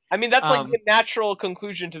out. I mean, that's like the natural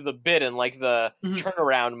conclusion to the bit and like the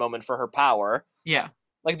turnaround moment for her power. Yeah.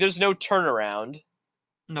 Like there's no turnaround.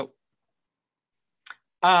 Nope.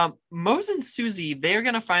 Mose and Susie, they're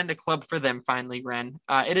gonna find the club for them finally, Ren.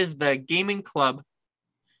 It is the gaming club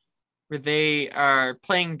where they are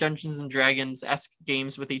playing Dungeons and Dragons-esque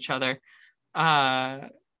games with each other.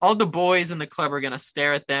 All the boys in the club are going to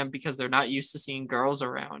stare at them because they're not used to seeing girls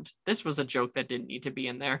around. This was a joke that didn't need to be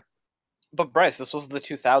in there. But Bryce, this was the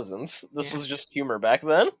 2000s. This was just humor back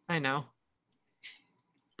then. I know.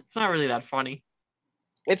 It's not really that funny.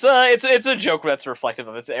 It's a joke that's reflective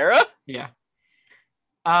of its era. Yeah.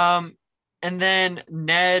 And then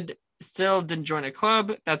Ned still didn't join a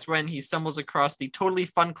club. That's when he stumbles across the Totally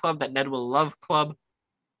Fun Club that Ned will love club.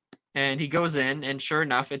 And he goes in, and sure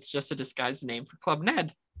enough, it's just a disguised name for Club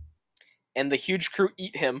Ned. And the huge crew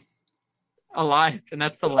eat him alive, and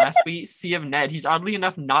that's the last we see of Ned. He's oddly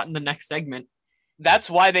enough not in the next segment. That's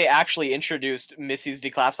why they actually introduced Missy's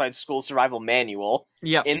Declassified School Survival Manual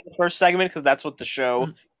in the first segment, because that's what the show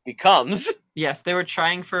becomes. Yes, they were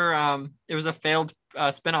trying for it was a failed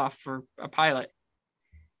spinoff for a pilot.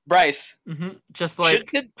 Bryce, just like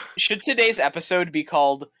should today's episode be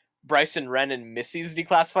called Bryce and Ren and Missy's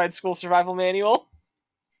Declassified School Survival Manual?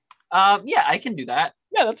 Yeah, I can do that.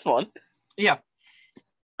 Yeah, that's fun. Yeah.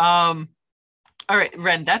 All right,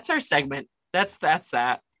 Ren, that's our segment. That's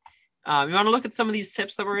that. You want to look at some of these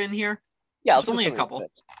tips that were in here? Yeah, it's only a couple.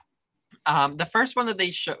 The first one that they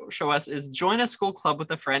show us is join a school club with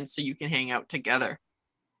a friend so you can hang out together.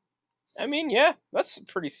 I mean, yeah, that's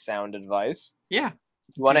pretty sound advice. Yeah.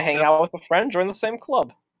 You want to hang out with a friend, join the same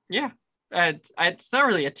club. Yeah. It's not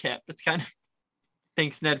really a tip. It's kind of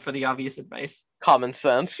thanks, Ned, for the obvious advice. Common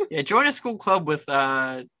sense. Yeah, join a school club with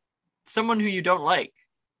someone who you don't like.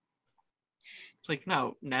 It's like,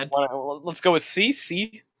 no, Ned. Let's go with C.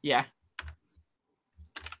 C. Yeah.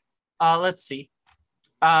 Let's see.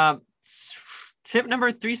 Tip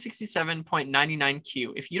number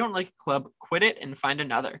 367.99Q. If you don't like a club, quit it and find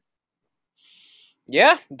another.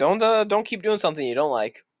 Yeah, don't keep doing something you don't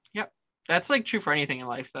like. Yep. That's like true for anything in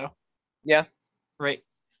life, though. Yeah. Right.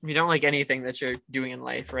 You don't like anything that you're doing in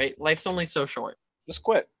life, right? Life's only so short. Just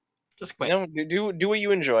quit. Just quit. Do what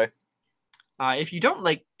you enjoy. If you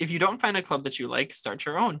don't find a club that you like, start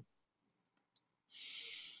your own.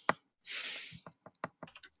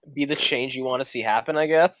 Be the change you want to see happen, I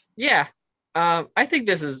guess. Yeah. I think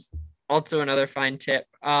this is also another fine tip.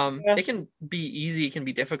 It can be easy, it can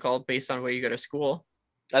be difficult based on where you go to school.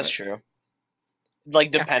 That's true.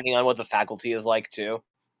 Like, depending on what the faculty is like, too.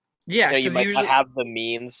 Yeah, you might not have the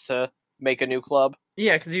means to make a new club.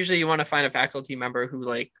 Yeah, because usually you want to find a faculty member who,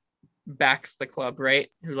 like, backs the club, right?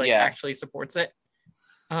 Who, like, actually supports it.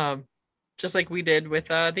 Just like we did with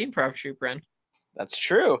the improv troupe, Ren. That's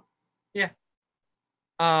true. Yeah.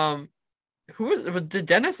 Did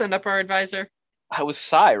Dennis end up our advisor? I was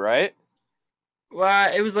Cy, right?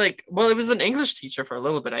 Well, it was an English teacher for a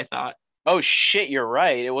little bit, I thought. Oh shit, you're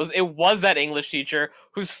right. It was that English teacher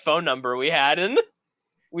whose phone number we had, and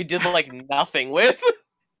we did like nothing with.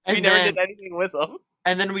 We never did anything with him.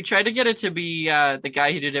 And then we tried to get it to be the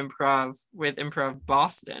guy who did improv with Improv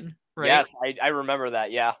Boston, right? Yes, I remember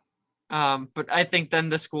that. Yeah. But I think then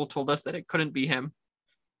the school told us that it couldn't be him.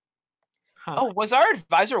 Huh. Oh, was our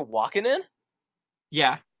advisor walking in?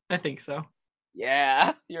 Yeah, I think so.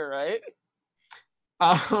 Yeah, you're right.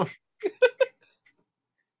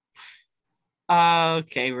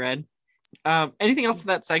 Okay, Red. Anything else to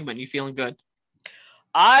that segment? You feeling good?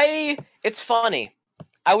 It's funny.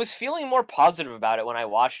 I was feeling more positive about it when I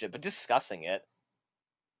watched it, but discussing it,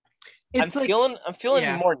 I'm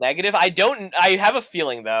feeling more negative. I have a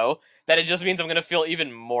feeling though that it just means I'm gonna feel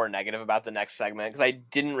even more negative about the next segment because I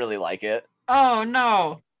didn't really like it. Oh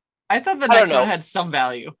no. I thought the next one had some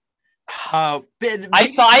value. I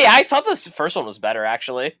thought this first one was better,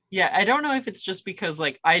 actually. Yeah, I don't know if it's just because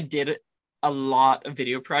like I did a lot of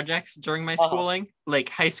video projects during my schooling, like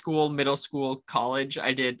high school, middle school, college.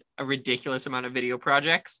 I did a ridiculous amount of video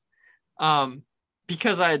projects.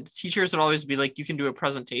 Because teachers would always be like, you can do a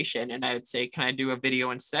presentation, and I would say, can I do a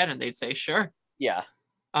video instead? And they'd say, sure. Yeah.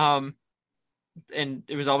 And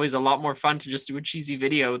it was always a lot more fun to just do a cheesy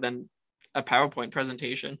video than a PowerPoint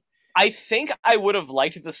presentation. I think I would have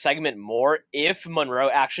liked the segment more if Monroe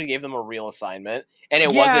actually gave them a real assignment, and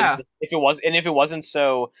it wasn't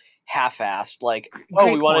so half-assed. Like,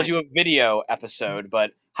 we want to do a video episode,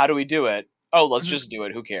 but how do we do it? Oh, let's just do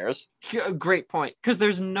it. Who cares? Great point. Because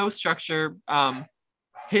there's no structure.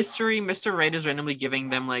 History, Mr. Wright is randomly giving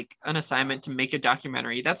them like an assignment to make a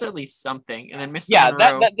documentary. That's at least something. And then Mr.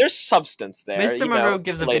 Monroe, there's substance there. Mr. Monroe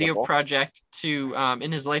gives a video project to in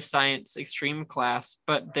his life science extreme class,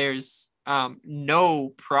 but there's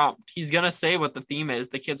no prompt. He's gonna say what the theme is.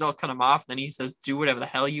 The kids all cut him off. Then he says, "Do whatever the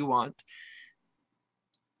hell you want,"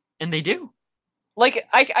 and they do. Like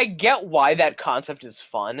I get why that concept is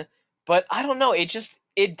fun, but I don't know. It just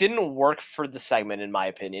it didn't work for the segment, in my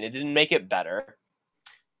opinion. It didn't make it better.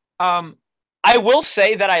 Um, I will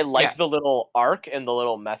say that I like Yeah. the little arc and the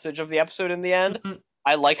little message of the episode in the end. mhm,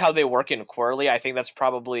 I like how they work in Quirly. I think that's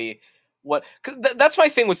probably that's my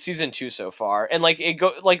thing with season 2 so far. And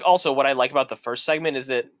also what I like about the first segment is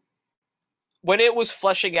that when it was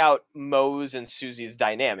fleshing out Moe's and Susie's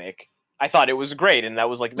dynamic, I thought it was great, and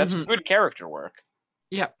that's mhm, good character work.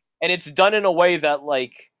 Yeah. And it's done in a way that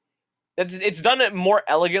it's done it more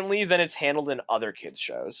elegantly than it's handled in other kids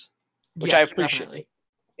shows, which I Yes, appreciate.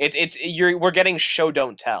 definitely. We're getting show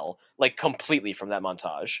don't tell like completely from that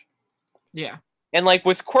montage. Yeah. And like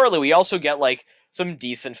with Quirly, we also get like some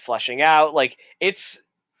decent fleshing out. Like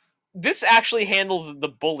this actually handles the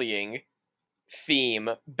bullying theme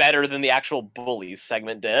better than the actual bullies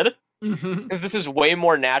segment did. hmm Because this is way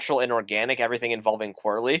more natural and organic, everything involving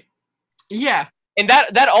Quirly. Yeah. And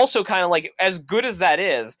that also kind of like, as good as that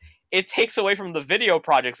is, it takes away from the video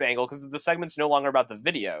project's angle because the segment's no longer about the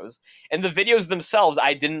videos. And the videos themselves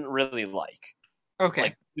I didn't really like. Okay.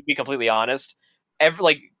 Like, to be completely honest.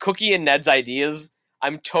 Cookie and Ned's ideas,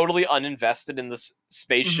 I'm totally uninvested in this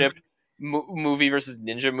spaceship movie versus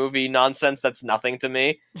ninja movie nonsense. That's nothing to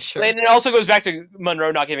me. Sure. And it also goes back to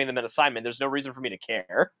Monroe not giving them an assignment. There's no reason for me to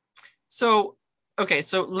care. So, okay,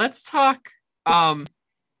 so let's talk. I'm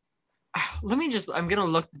gonna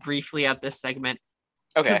look briefly at this segment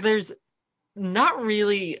because Okay. there's not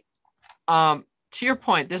really, to your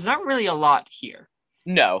point, there's not really a lot here.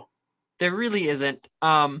 No. There really isn't.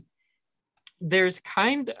 There's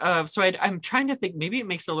kind of, so I'm trying to think, maybe it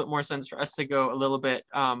makes a little bit more sense for us to go a little bit,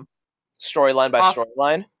 Storyline by off.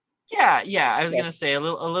 storyline. Yeah, I was Yeah. gonna say a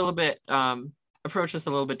little bit, approach this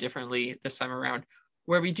a little bit differently this time around,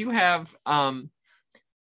 where we do have,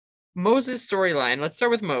 Moses' storyline. Let's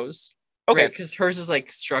start with Mose. Okay. Because hers is like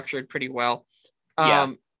structured pretty well.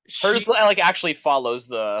 Yeah. Hers She, actually follows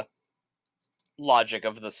the logic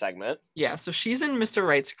of the segment. yeah, so she's in Mr.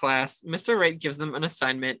 Wright's class. Mr. Wright gives them an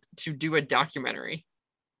assignment to do a documentary.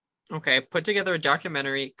 Okay, put together a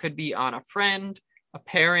documentary. Could be on a friend, a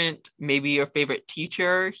parent, maybe your favorite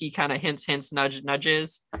teacher. He kind of hints,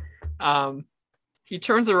 nudges. He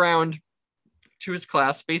turns around to his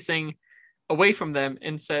class, facing away from them,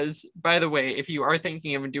 and says, "By the way, if you are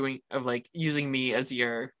thinking of like using me as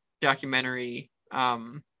your documentary,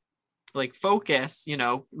 like focus,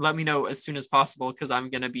 let me know as soon as possible because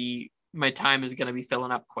my time is gonna be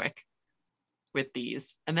filling up quick with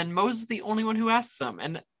these." And then Mo's is the only one who asks them,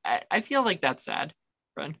 and I feel like that's sad,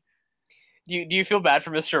 friend. Do you feel bad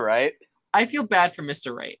for Mr. Wright? I feel bad for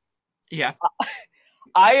Mr. Wright. Yeah.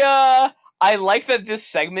 I like that this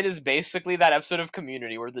segment is basically that episode of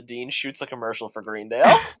Community where the dean shoots a commercial for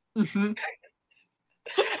Greendale. Mhm.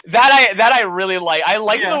 that I really like. I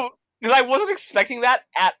like Yeah. because I wasn't expecting that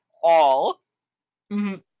at all.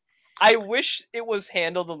 Mhm. I wish it was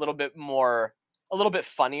handled a little bit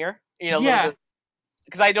funnier. Yeah.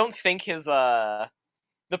 Because I don't think his the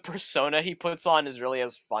persona he puts on is really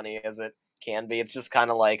as funny as it can be. It's just kind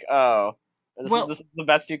of like, oh, this is the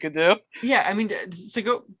best you could do. Yeah, I mean, to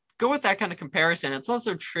go with that kind of comparison, it's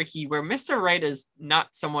also tricky where Mr. Wright is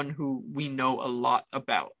not someone who we know a lot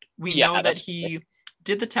about. We know that he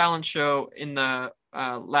did the talent show in the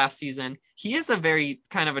last season. He is a very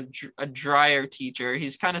kind of a drier teacher.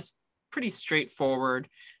 He's kind of pretty straightforward.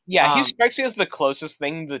 Yeah, he strikes me as the closest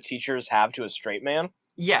thing the teachers have to a straight man.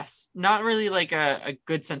 Yes, not really like a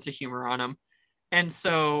good sense of humor on him. And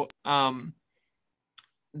so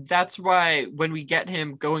that's why when we get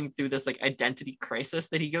him going through this like identity crisis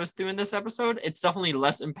that he goes through in this episode, it's definitely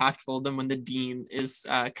less impactful than when the dean is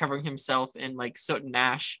covering himself in like soot and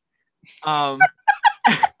ash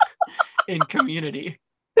in Community.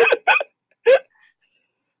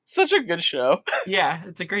 Such a good show. Yeah,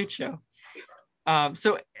 it's a great show.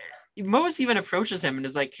 So Mose even approaches him and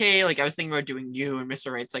is like, "Hey, like I was thinking about doing you." And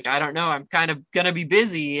Mr. Wright's like, "I don't know, I'm kind of gonna be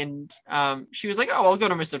busy." And she was like, "Oh, I'll go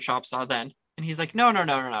to Mr. Chopsaw then." And he's like, no.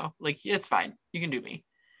 Like, it's fine. You can do me.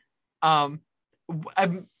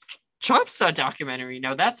 Chopsaw documentary.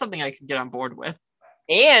 Now that's something I could get on board with.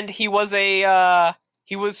 And he was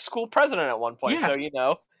school president at one point. Yeah.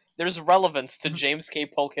 So, there's relevance to James K.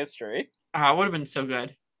 Polk history. It would have been so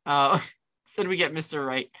good. Said we get Mr.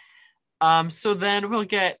 Wright. So then we'll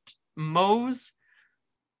get Mose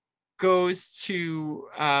goes to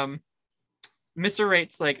Mr.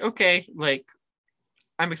 Wright's like, okay, like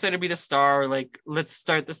I'm excited to be the star. Like, let's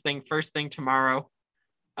start this thing first thing tomorrow.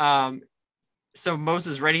 So Mose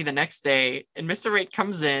is ready the next day, and Mr. Wright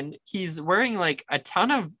comes in. He's wearing like a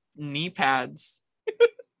ton of knee pads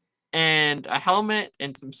and a helmet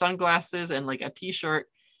and some sunglasses and like a t-shirt.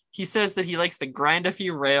 he says that he likes to grind a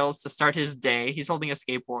few rails to start his day. He's holding a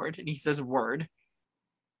skateboard, and he says "word."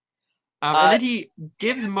 And then he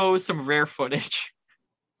gives Mose some rare footage,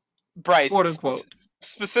 Bryce, quote unquote.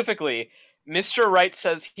 Specifically, Mr. Wright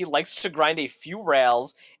says he likes to grind a few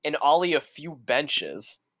rails and ollie a few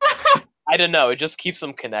benches. I don't know. It just keeps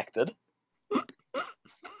them connected.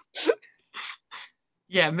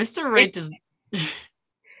 Yeah, Mr. Wright does.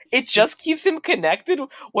 It just keeps him connected?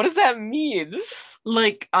 What does that mean?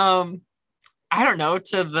 Like, I don't know,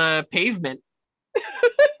 to the pavement.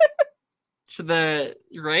 To the,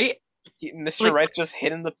 right? Mr. Like, Wright's just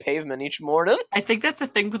hitting the pavement each morning? I think that's the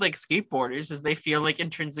thing with, like, skateboarders, is they feel, like,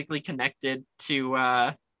 intrinsically connected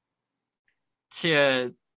to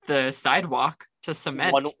the sidewalk, to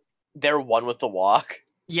cement. They're one with the walk.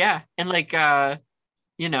 Yeah, and, like,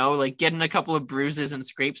 you know, like, getting a couple of bruises and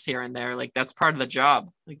scrapes here and there, like, that's part of the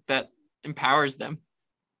job. Like, that empowers them.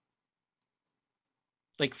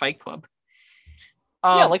 Like Fight Club.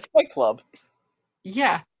 Yeah, like Fight Club.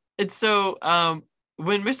 Yeah. And so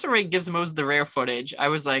when Mr. Wright gives Mose the rare footage, I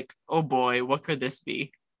was like, oh boy, what could this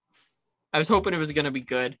be? I was hoping it was going to be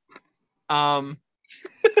good. And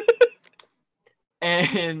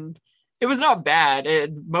it was not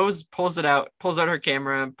bad. Mose pulls out her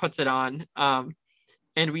camera and puts it on.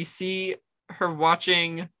 And we see her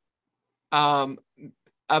watching a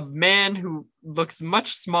man who looks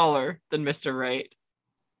much smaller than Mr. Wright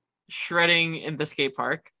shredding in the skate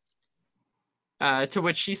park. To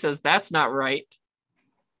which she says, "That's not right."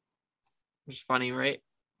 Which is funny, right?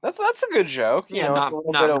 That's a good joke. Yeah, not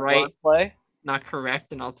right, wordplay. Not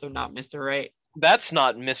correct, and also not Mr. Right. That's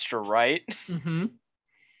not Mr. Right. Mm-hmm.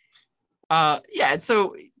 Yeah.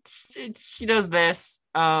 So she does this,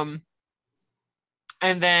 and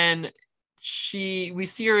then we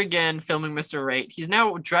see her again filming Mr. Right. He's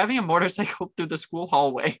now driving a motorcycle through the school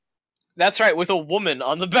hallway. That's right, with a woman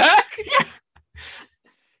on the back.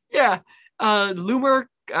 Yeah. Loomer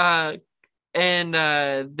and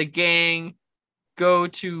the gang go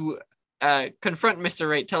to confront Mr.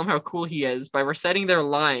 Wright, tell him how cool he is by reciting their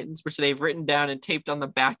lines, which they've written down and taped on the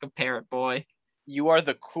back of Parrot Boy. You are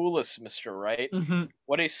the coolest, Mr. Wright. Mm-hmm.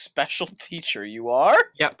 What a special teacher you are.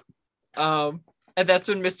 Yep. And that's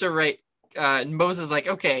when Mr. Wright and Moses is like,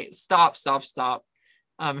 okay, stop.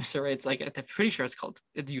 Mr. Wright's like, I'm pretty sure it's called,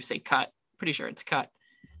 you say cut. Pretty sure it's cut.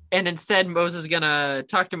 And instead, Moses is gonna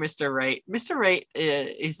talk to Mr. Wright. Mr. Wright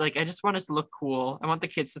is like, I just want it to look cool. I want the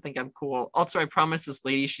kids to think I'm cool. Also, I promised this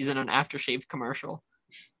lady she's in an aftershave commercial.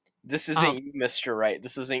 This isn't you, Mr. Wright.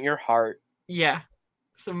 This isn't your heart. Yeah.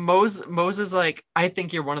 So Moses is like, I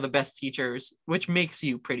think you're one of the best teachers, which makes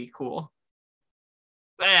you pretty cool.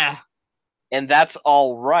 Ah. And that's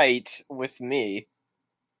all right with me.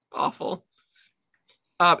 Awful.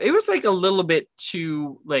 It was like a little bit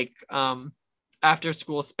too like after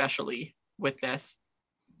school, especially with this.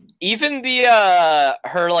 Even the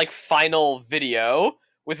her like final video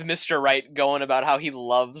with Mr. Wright going about how he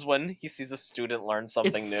loves when he sees a student learn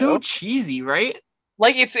something new. It's so cheesy, right?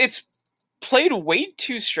 Like it's played way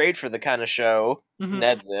too straight for the kind of show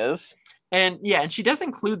Ned's is. And yeah, and she does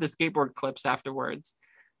include the skateboard clips afterwards.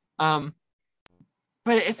 But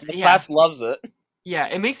it's the class loves it. Yeah,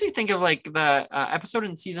 it makes me think of like the episode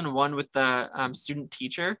in season 1 with the student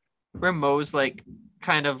teacher, where Mose like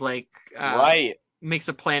kind of like right makes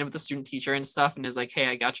a plan with the student teacher and stuff, and is like, "Hey,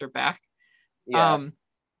 I got your back." Yeah.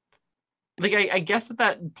 Like I guess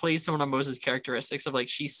that plays to one of Mose's characteristics of like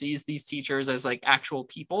she sees these teachers as like actual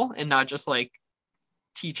people and not just like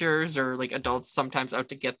teachers or like adults sometimes out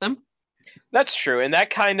to get them. That's true, and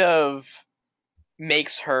that kind of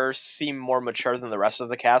makes her seem more mature than the rest of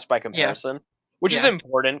the cast by comparison. Yeah. Which is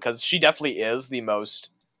important because she definitely is the most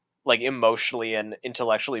like emotionally and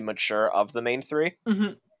intellectually mature of the main three.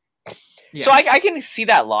 Mm-hmm. Yeah. So I can see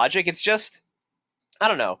that logic. It's just, I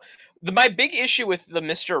don't know. My big issue with the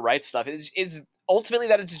Mr. Right stuff is ultimately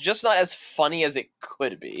that it's just not as funny as it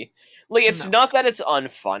could be. Like, it's not that it's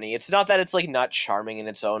unfunny. It's not that it's like not charming in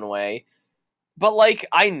its own way. But like,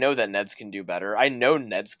 I know that Neds can do better. I know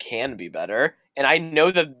Neds can be better. And I know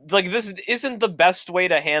that like this isn't the best way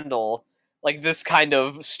to handle like this kind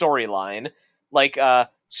of storyline, like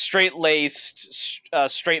straight-laced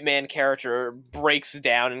straight man character breaks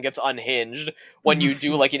down and gets unhinged when you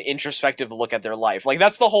do like an introspective look at their life. Like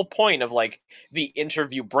that's the whole point of like the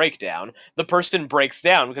interview breakdown. The person breaks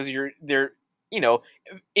down because they're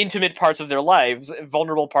intimate parts of their lives,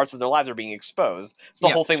 vulnerable parts of their lives are being exposed. It's the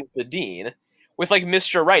whole thing with the dean. With like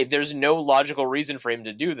Mr. Right, there's no logical reason for him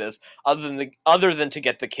to do this other than to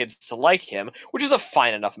get the kids to like him, which is a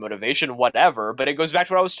fine enough motivation, whatever, but it goes back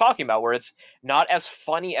to what I was talking about, where it's not as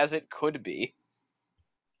funny as it could be.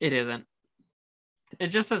 It isn't. It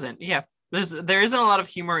just isn't. Yeah. There isn't a lot of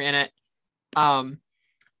humor in it.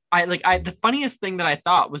 The funniest thing that I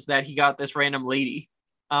thought was that he got this random lady.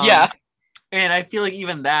 Yeah. And I feel like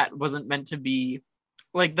even that wasn't meant to be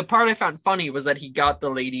like the part I found funny was that he got the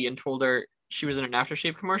lady and told her she was in an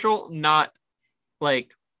aftershave commercial, not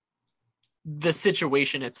like the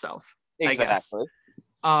situation itself. Exactly. I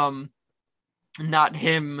guess. Not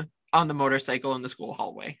him on the motorcycle in the school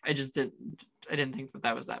hallway. I didn't think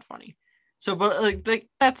that was that funny. So, but like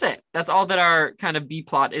that's it. That's all that our kind of B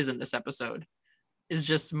plot is in this episode. Is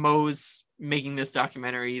just Mose making this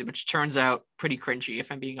documentary, which turns out pretty cringy,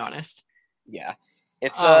 if I'm being honest. Yeah,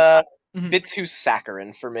 it's a bit too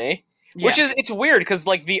saccharine for me. Yeah. Which is, it's weird because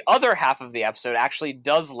like the other half of the episode actually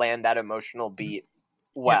does land that emotional beat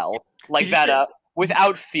well, like that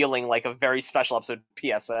without feeling like a very special episode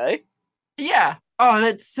PSA. Yeah. Oh,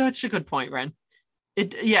 that's such a good point, Ren.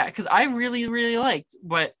 Because I really, really liked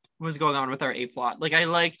what was going on with our A plot. Like I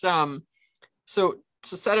liked so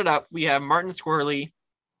to set it up, we have Martin Squirrely.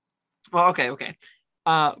 Well, okay.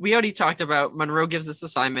 We already talked about Monroe gives this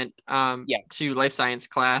assignment to life science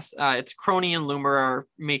class. It's Crony and Loomer are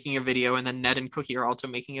making a video, and then Ned and Cookie are also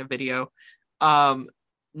making a video.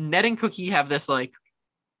 Ned and Cookie have this like,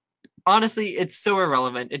 honestly, it's so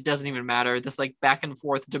irrelevant. It doesn't even matter. This like back and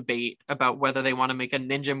forth debate about whether they want to make a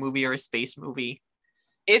ninja movie or a space movie.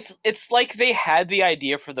 It's like they had the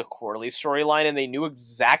idea for the Corley storyline and they knew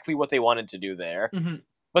exactly what they wanted to do there,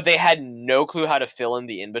 but they had no clue how to fill in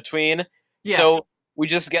the in-between. Yeah. So we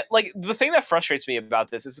just get like the thing that frustrates me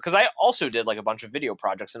about this is because I also did like a bunch of video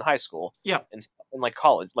projects in high school, and like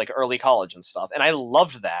college, like early college and stuff, and I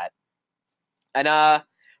loved that. And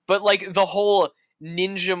but like the whole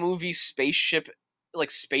ninja movie spaceship, like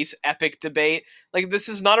space epic debate, like this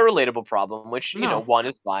is not a relatable problem, which you know, one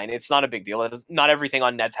is fine. It's not a big deal. Not everything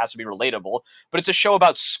on Neds has to be relatable, but it's a show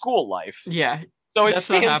about school life. Yeah. So it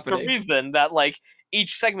stands to reason that like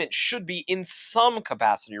each segment should be in some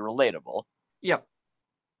capacity relatable. Yep.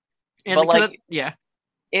 And but like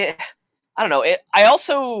I don't know.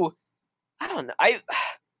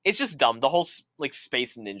 It's just dumb. The whole like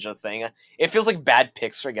space ninja thing. It feels like bad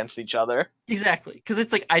picks against each other. Exactly, because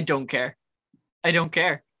it's like I don't care. I don't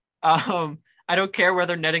care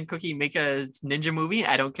whether Ned and Cookie make a ninja movie.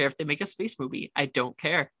 I don't care if they make a space movie. I don't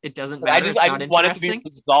care. It doesn't matter. I just want it to be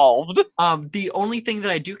resolved. The only thing that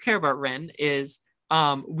I do care about, Ren, is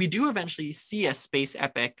we do eventually see a space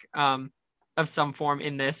epic of some form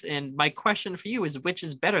in this. And my question for you is, which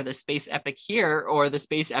is better, the space epic here or the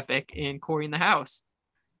space epic in Cory in the House?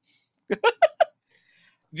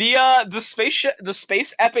 The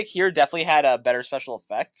space epic here definitely had better special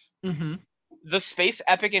effects. Mm-hmm. The space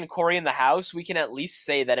epic in Cory in the House, we can at least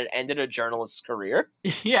say that it ended a journalist's career.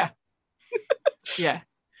 Yeah. Yeah.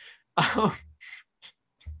 I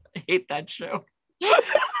hate that show.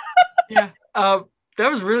 Yeah. That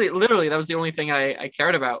was that was the only thing I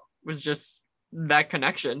cared about, was just that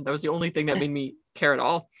connection. That was the only thing that made me care at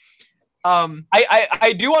all.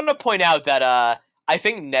 I do want to point out that I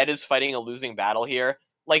think Ned is fighting a losing battle here.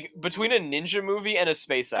 Like, between a ninja movie and a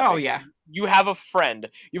space epic. Oh, yeah. You have a friend.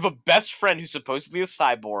 You have a best friend who's supposedly a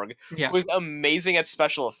cyborg. Yeah. Who is amazing at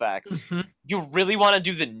special effects. Mm-hmm. You really want to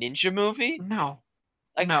do the ninja movie? No.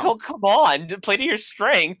 Like, no. Oh, come on. Play to your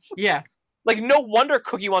strengths. Yeah. Like, no wonder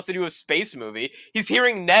Cookie wants to do a space movie. He's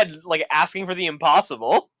hearing Ned, like, asking for the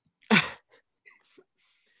impossible.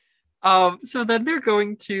 So then they're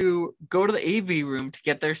going to go to the AV room to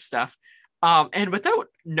get their stuff. And without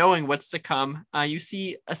knowing what's to come, you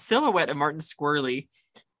see a silhouette of Martin Squirrely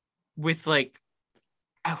with like,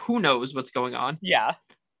 who knows what's going on. Yeah.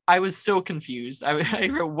 I was so confused. I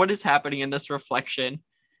wrote, what is happening in this reflection?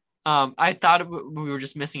 I thought we were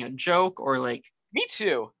just missing a joke, or like. Me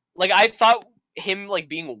too. Like, I thought him like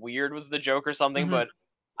being weird was the joke or something, but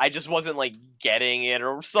I just wasn't like getting it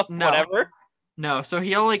or something, whatever. No, so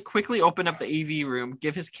he'll like quickly open up the AV room,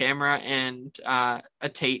 give his camera and a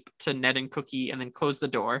tape to Ned and Cookie, and then close the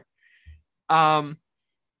door.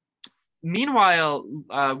 Meanwhile,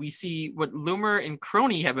 we see what Loomer and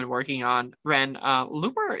Crony have been working on. Ren,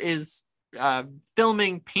 Loomer is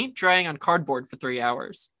filming paint drying on cardboard for 3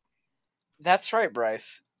 hours. That's right,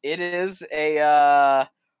 Bryce. It is a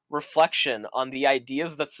reflection on the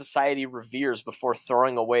ideas that society reveres before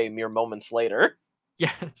throwing away mere moments later.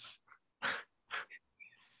 Yes.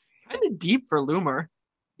 Kind of deep for Loomer.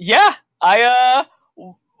 Yeah, I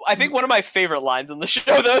think one of my favorite lines in the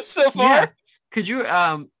show though so far. Yeah. Could you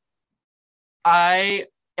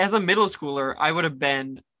as a middle schooler, I would have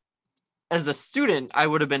been, as a student, I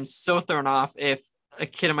would have been so thrown off if a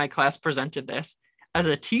kid in my class presented this. As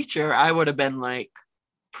a teacher, I would have been like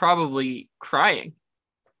probably crying.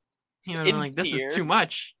 He would have been In like, this is tears. too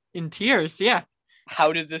much. In tears, yeah.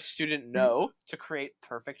 How did this student know to create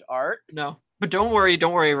perfect art? No. But don't worry,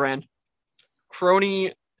 Ren.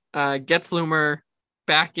 Crony gets Loomer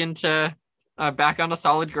back onto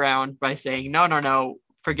solid ground by saying, no,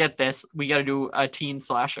 forget this. We got to do a teen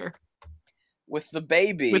slasher With the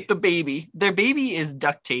baby. with the baby. Their baby is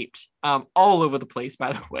duct taped all over the place,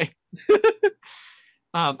 by the way.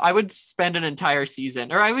 I would spend an entire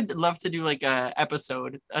season, or I would love to do like a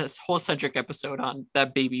whole centric episode on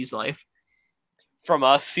that baby's life. From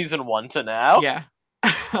season 1 to now? Yeah.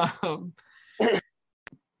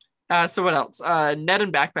 So what else? Ned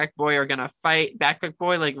and Backpack Boy are gonna fight. Backpack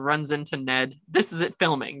Boy like runs into Ned. This is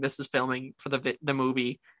filming. This is filming for the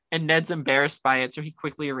movie, and Ned's embarrassed by it, so he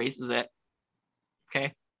quickly erases it.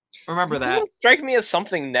 Okay, remember that. Doesn't strike me as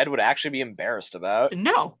something Ned would actually be embarrassed about.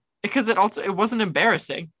 No, because it wasn't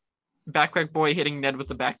embarrassing. Backpack Boy hitting Ned with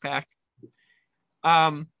the backpack.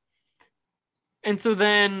 And so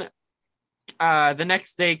then, the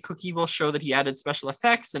next day, Cookie will show that he added special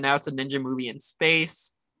effects, and now it's a ninja movie in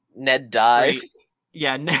space. Ned dies. Great.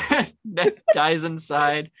 Yeah, Ned dies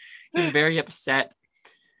inside. He's very upset.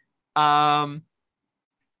 And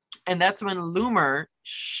that's when Loomer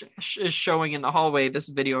is showing in the hallway this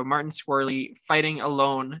video of Martin Squirrely fighting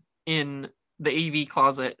alone in the AV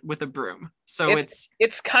closet with a broom. So it's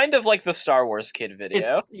kind of like the Star Wars Kid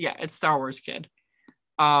video. It's Star Wars Kid,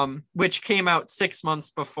 which came out 6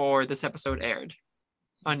 months before this episode aired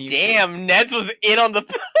on YouTube. Damn, Ned's was in on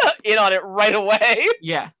it right away.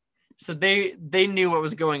 Yeah. So they knew what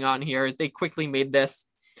was going on here. They quickly made this.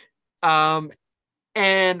 And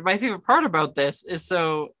my favorite part about this is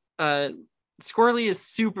Squirrely is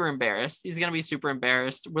super embarrassed. He's gonna be super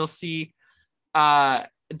embarrassed. We'll see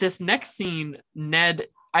this next scene,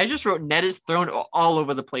 I just wrote Ned is thrown all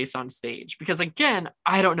over the place on stage because again,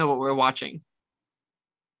 I don't know what we're watching.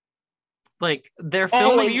 Like they're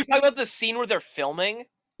filming. Oh, you're talking about the scene where they're filming?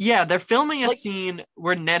 Yeah, they're filming a scene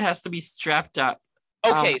where Ned has to be strapped up.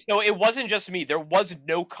 Okay, so it wasn't just me. There was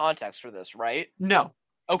no context for this, right? No.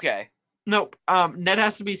 Okay. Nope. Ned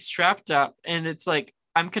has to be strapped up, and it's like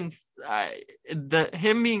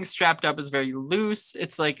him being strapped up is very loose.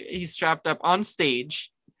 It's like he's strapped up on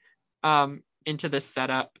stage, into this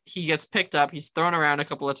setup. He gets picked up. He's thrown around a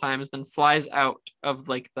couple of times, then flies out of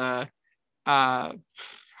like the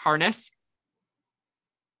harness.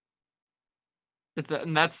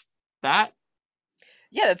 And that's that.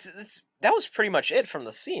 Yeah, that was pretty much it from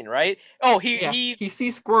the scene, right? Oh, he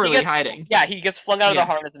sees Squirrely hiding. Yeah, he gets flung out of the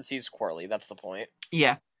harness and sees Squirrely. That's the point.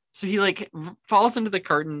 Yeah. So he like falls into the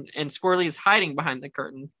curtain, and Squirrely is hiding behind the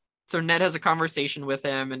curtain. So Ned has a conversation with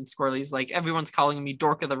him, and Squirrely's like, everyone's calling me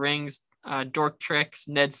Dork of the Rings, Dork Tricks.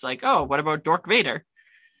 Ned's like, oh, what about Dork Vader?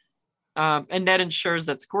 And Ned assures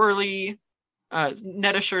Squirrely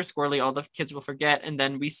all the kids will forget, and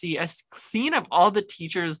then we see a scene of all the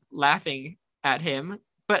teachers laughing at him.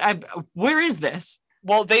 But where is this?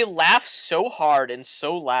 Well, they laugh so hard and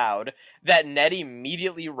so loud that Ned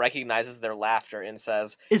immediately recognizes their laughter and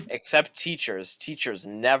says, except teachers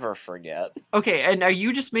never forget. Okay, and are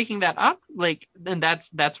you just making that up? Like, and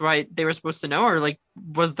that's why they were supposed to know, or like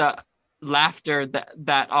was the laughter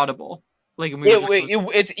that audible? Like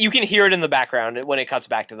you can hear it in the background when it cuts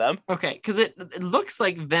back to them. Okay, because it looks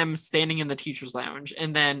like them standing in the teacher's lounge,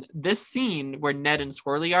 and then this scene where Ned and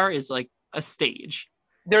Squirrely are is like a stage.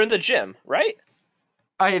 They're in the gym, right?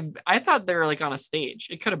 I thought they were like on a stage.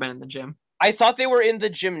 It could have been in the gym. I thought they were in the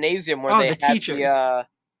gymnasium where they had teachers.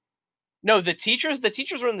 No, the teachers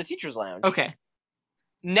were in the teachers' lounge. Okay.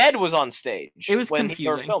 Ned was on stage. It was when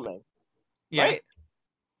confusing. They were filming. Yeah. Right?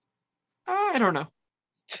 I don't know.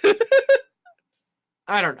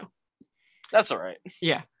 I don't know. That's all right.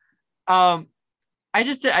 Yeah.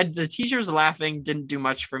 The teachers laughing didn't do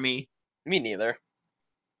much for me. Me neither.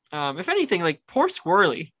 If anything, like poor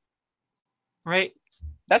Squirrely. Right?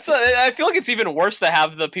 I feel like it's even worse to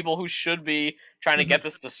have the people who should be trying to get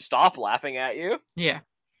this to stop laughing at you. Yeah.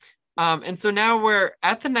 And so now we're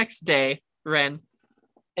at the next day, Ren,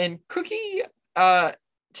 and Cookie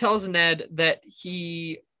tells Ned that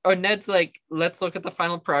Ned's like, let's look at the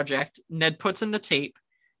final project. Ned puts in the tape,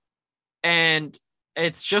 and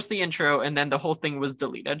it's just the intro, and then the whole thing was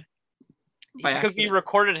deleted. Because he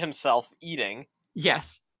recorded himself eating.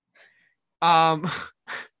 Yes.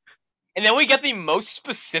 And then we get the most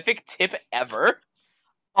specific tip ever.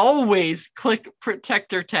 Always click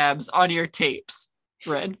protector tabs on your tapes,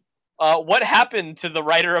 Ren. What happened to the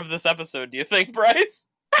writer of this episode, do you think, Bryce?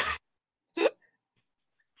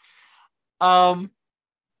 I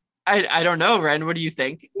don't know, Ren. What do you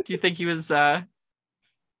think? Do you think he was Do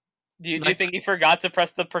you think he forgot to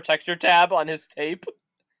press the protector tab on his tape?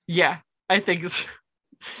 Yeah, I think so.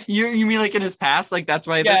 You mean like in his past? Like that's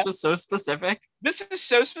why Yeah. this was so specific? This is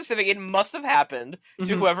so specific. It must have happened to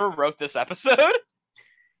Mhm. whoever wrote this episode.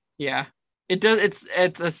 Yeah. It does.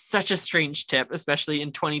 Such a strange tip, especially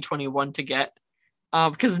in 2021 to get,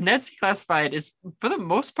 because Ned's Declassified is for the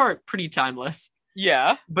most part pretty timeless.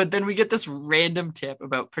 Yeah. But then we get this random tip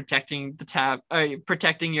about protecting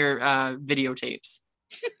protecting your videotapes.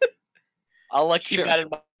 I'll keep that in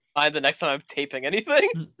mind the next time I'm taping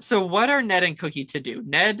anything. So what are Ned and Cookie to do?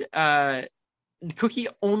 Cookie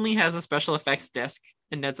only has a special effects disc,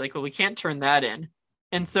 and Ned's like, well, we can't turn that in.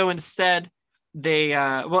 And so instead they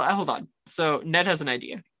hold on. So Ned has an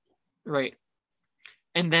idea, right?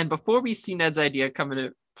 And then before we see Ned's idea come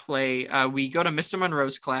into play, we go to Mr.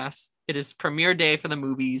 Monroe's class. It is premiere day for the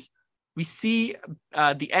movies. We see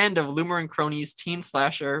the end of Loomer and Crony's teen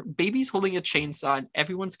slasher. Baby's holding a chainsaw and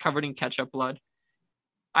everyone's covered in ketchup blood.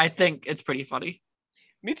 I think it's pretty funny.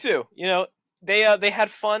 Me too. You know, they had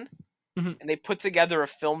fun, and they put together a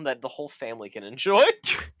film that the whole family can enjoy.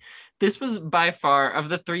 This was by far, of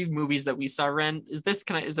the 3 movies that we saw, Ren, is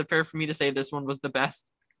it fair for me to say this one was the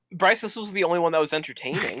best? Bryce, this was the only one that was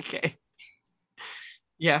entertaining. Okay.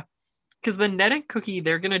 Yeah. Because the Ned and Cookie,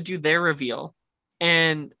 they're going to do their reveal.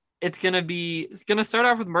 And it's going to start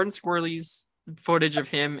off with Martin Squirrely's footage of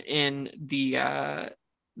him in the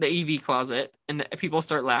AV closet. And people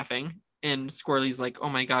start laughing. And Squirrely's like, oh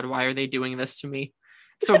my God, why are they doing this to me?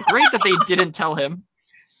 So great that they didn't tell him.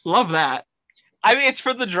 Love that. I mean, it's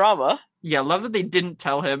for the drama. Yeah, love that they didn't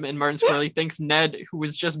tell him. And Martin Squirrely thinks Ned, who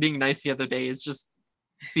was just being nice the other day, is just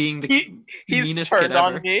being the meanest kid ever.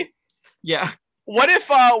 On me. Yeah. What if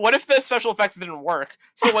the special effects didn't work?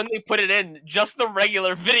 So when they put it in, just the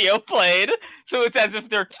regular video played, so it's as if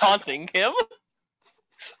they're taunting him.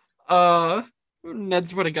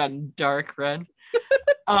 Ned's would have gotten dark, Ren.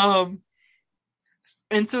 And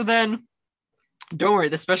so then, don't worry,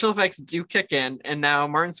 the special effects do kick in, and now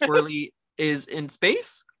Martin Squirrely is in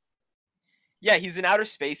space. Yeah, he's in outer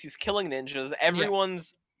space. He's killing ninjas. Everyone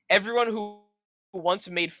who once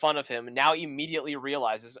made fun of him now immediately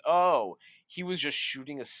realizes, oh, he was just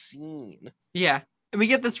shooting a scene. Yeah, and we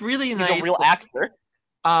get this really nice. He's a real actor.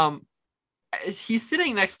 He's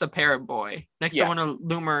sitting next to Parrot Boy, next to one of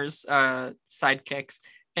Loomer's sidekicks,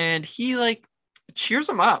 and he cheers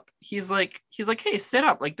him up. He's like, hey, sit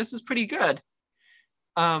up. Like, this is pretty good.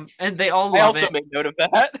 And they all love it. I also make note of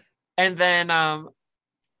that. And then,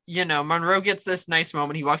 Monroe gets this nice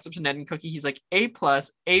moment. He walks up to Ned and Cookie. He's like, A+,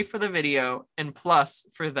 A for the video, and plus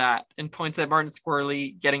for that, and points at Martin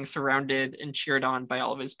Squirrely getting surrounded and cheered on by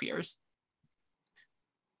all of his peers.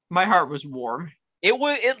 My heart was warm.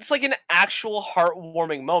 It's like an actual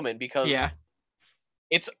heartwarming moment because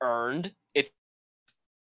it's earned.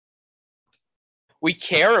 We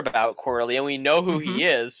care about Squirrely and we know who he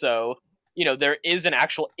is, so there is an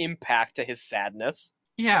actual impact to his sadness.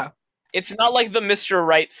 Yeah. It's not like the Mr.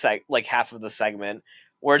 Right half of the segment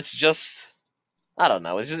where it's just, I don't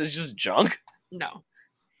know, it's just junk. No.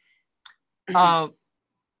 And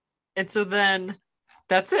so then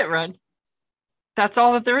that's it, Ren. That's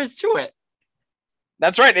all that there is to it.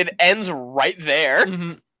 That's right. It ends right there.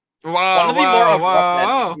 Mm-hmm. One of the more abrupt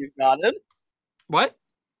endings we've gotten. What?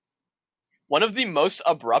 One of the most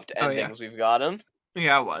abrupt endings we've gotten.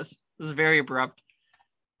 Yeah, it was. It was very abrupt.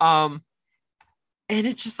 And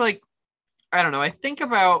it's just like, I don't know. I think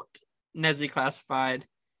about Ned's Declassified,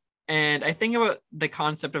 and I think about the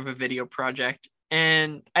concept of a video project.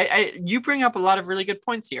 And you bring up a lot of really good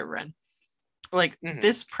points here, Ren.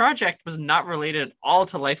 This project was not related at all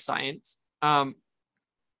to life science.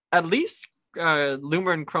 At least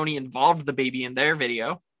Loomer and Crony involved the baby in their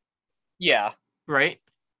video. Yeah. Right?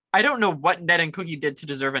 I don't know what Ned and Cookie did to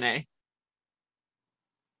deserve an A.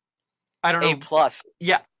 I don't know. A+.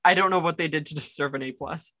 Yeah, I don't know what they did to deserve an A+.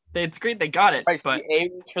 It's great they got it, right, but the A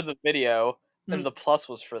was for the video, and the plus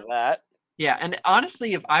was for that. Yeah, and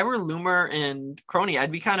honestly, if I were Loomer and Crony,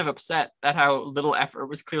 I'd be kind of upset at how little effort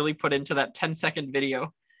was clearly put into that 10-second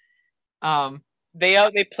video.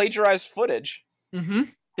 They plagiarized footage.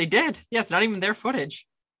 They did. Yeah, it's not even their footage.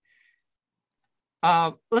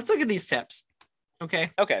 Let's look at these tips.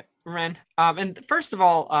 Okay, Ren. And first of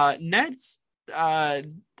all, Ned's.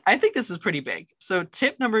 I think this is pretty big. So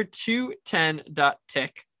tip number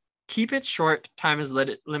 210.tick. Keep it short. Time is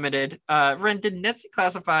limited. Ren, did Ned's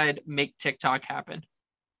Declassified make TikTok happen?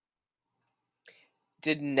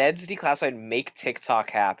 Did Ned's Declassified make TikTok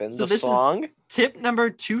happen? So the song? Tip number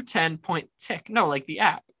 210.tick. No, like the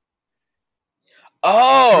app.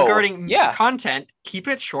 Oh! Regarding content, keep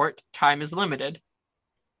it short. Time is limited.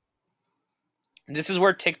 This is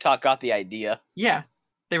where TikTok got the idea. Yeah.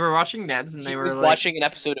 They were watching Ned's and He they was were like, watching an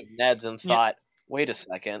episode of Ned's and yeah, thought, "Wait a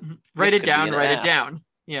second, write this it could be down, an write it app." down.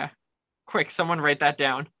 Yeah. Quick, someone write that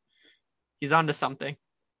down. He's onto something.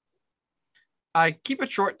 Keep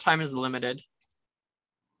it short, time is limited.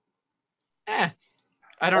 I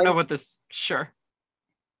don't know what this. Sure.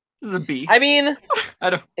 This is a B. I mean,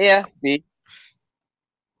 I don't. yeah, B.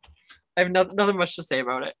 I have nothing much to say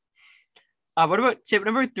about it. What about tip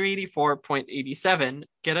number 384.87?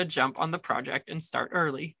 Get a jump on the project and start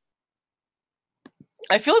early.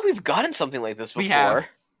 I feel like we've gotten something like this before. We have.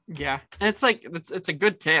 Yeah. And it's like, it's a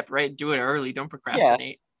good tip, right? Do it early. Don't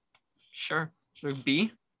procrastinate. Yeah. Sure. So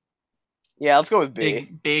B? Yeah, let's go with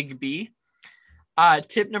B. Big B.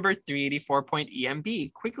 Tip number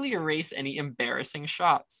 384.EMB. Quickly erase any embarrassing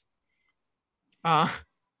shots.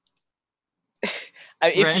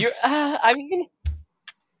 If you, I mean,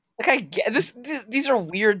 like I get this. These are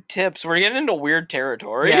weird tips. We're getting into weird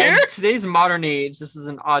territory here. In today's modern age, this is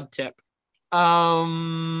an odd tip. Yeah,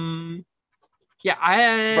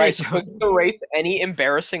 right. So erase any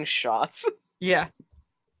embarrassing shots. Yeah.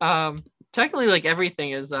 Technically, like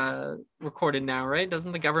everything is recorded now, right?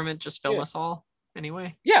 Doesn't the government just film us all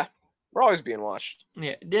anyway? Yeah, we're always being watched.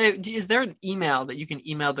 Yeah. Is there an email that you can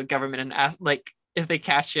email the government and ask, like, if they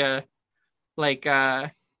catch you, like,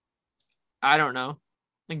 I don't know,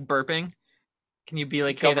 like burping? Can you be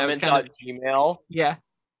like, hey, that was kind of Gmail? Yeah.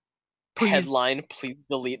 Please. Headline: please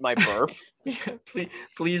delete my burp. Yeah,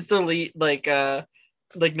 please delete like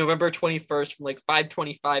November 21st from like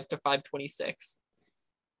 5:25 to 5:26.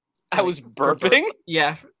 I was burping.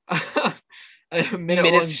 Yeah. A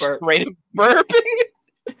minute straight of burping.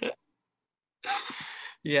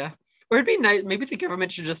 Yeah. Or it'd be nice. Maybe the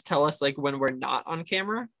government should just tell us like when we're not on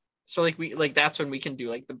camera. So like that's when we can do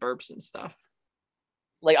like the burps and stuff.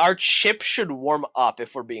 Like our chip should warm up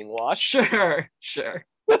if we're being watched. Sure.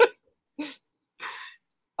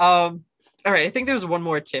 All right, I think there's one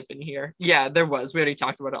more tip in here. Yeah, there was. We already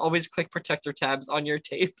talked about it. Always click protector tabs on your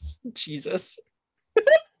tapes. Jesus.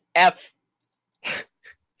 F.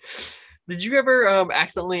 Did you ever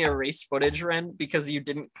accidentally erase footage, Ren, because you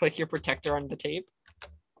didn't click your protector on the tape?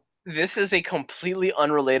 This is a completely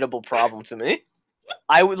unrelatable problem to me.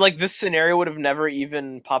 I would like this scenario would have never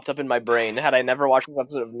even popped up in my brain had I never watched this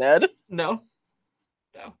episode of Ned. No.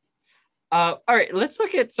 All right, let's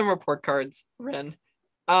look at some report cards, Ren.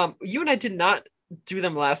 You and I did not do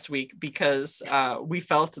them last week because we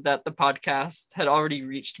felt that the podcast had already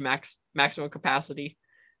reached maximum capacity.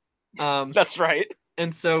 That's right.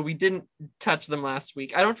 And so we didn't touch them last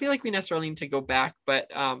week. I don't feel like we necessarily need to go back, but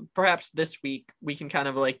perhaps this week we can kind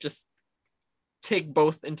of like just take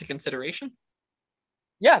both into consideration.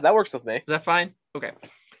 Yeah, that works with me. Is that fine? Okay.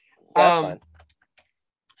 That's fine.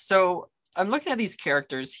 So I'm looking at these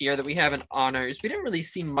characters here that we have in honors. We didn't really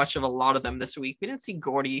see much of a lot of them this week. We didn't see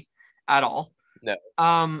Gordy at all. No.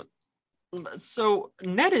 So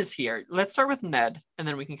Ned is here. Let's start with Ned, and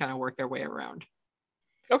then we can kind of work our way around.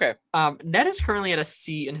 Okay. Ned is currently at a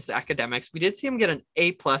C in his academics. We did see him get an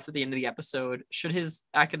A+ at the end of the episode. Should his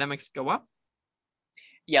academics go up?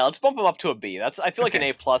 Yeah, let's bump him up to a B. I feel like an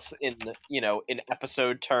A+ in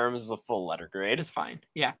episode terms is a full letter grade. It's fine.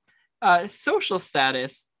 Yeah. Social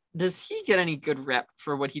status. Does he get any good rep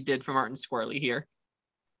for what he did for Martin Squirrely here?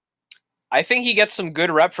 I think he gets some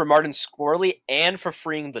good rep for Martin Squirrely and for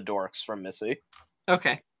freeing the dorks from Missy.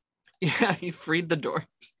 Okay. Yeah, he freed the dorks.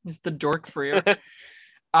 He's the dork freer.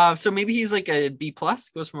 So maybe he's like a B+,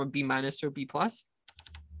 goes from a B- to a B+.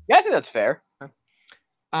 Yeah, I think that's fair.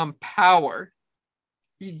 Power.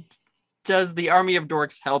 Does the army of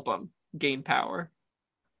dorks help him gain power?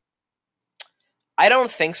 I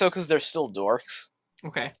don't think so because they're still dorks.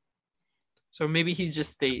 Okay. So maybe he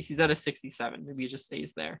just stays. He's at a 67. Maybe he just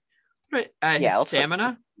stays there. His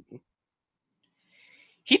stamina?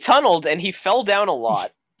 He tunneled and he fell down a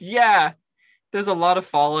lot. Yeah. There's a lot of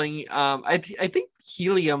falling. I think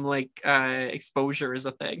helium exposure is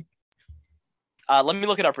a thing. Let me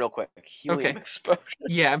look it up real quick. Helium exposure.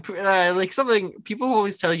 Yeah, like something people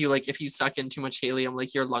always tell you, like if you suck in too much helium,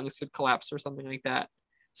 like your lungs could collapse or something like that.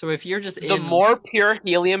 So if you're just the more pure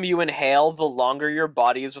helium you inhale, the longer your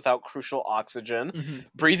body is without crucial oxygen. Mm-hmm.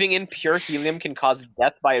 Breathing in pure helium can cause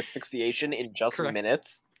death by asphyxiation in just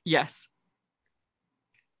minutes. Yes.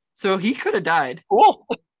 So he could have died. Cool.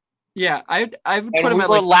 Yeah, I would put him at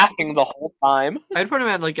like laughing the whole time. I'd put him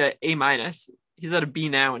at like a A-. He's at a B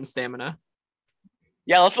now in stamina.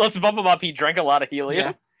 Yeah, let's bump him up. He drank a lot of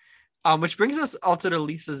helium. Yeah. Which brings us also to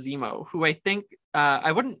Lisa Zemo, who I think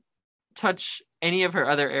I wouldn't touch any of her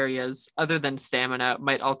other areas other than stamina,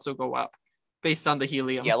 might also go up based on the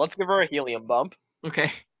helium. Yeah, let's give her a helium bump.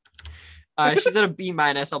 Okay. She's at a B-.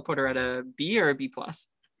 I'll put her at a B or a B+.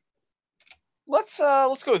 Let's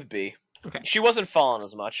go with B. Okay. She wasn't falling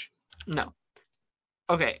as much. No.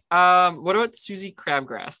 Okay. What about Susie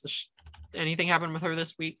Crabgrass? Anything happen with her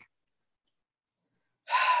this week?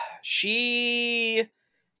 She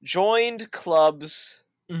joined clubs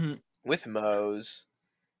with Mose.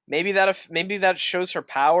 Maybe that shows her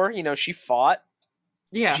power. You know, she fought.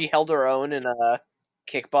 Yeah. She held her own in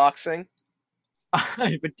kickboxing.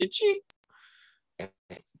 But did she?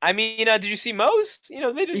 I mean, did you see Mose? You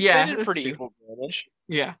know, they did pretty true. equal damage.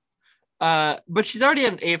 Yeah. But she's already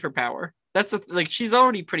at an A for power. That's she's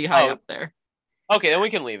already pretty high up there. Okay, then we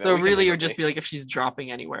can leave it. So really, it would just be like if she's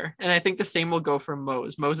dropping anywhere. And I think the same will go for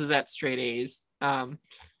Mose. Mose is at straight A's.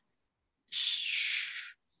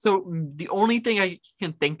 So the only thing I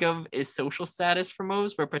can think of is social status for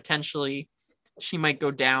Mose, where potentially she might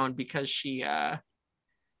go down because she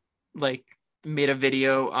made a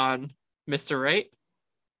video on Mr. Right.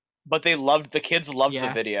 But the kids loved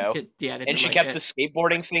the video. And she kept the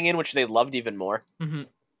skateboarding thing in, which they loved even more. Mm-hmm.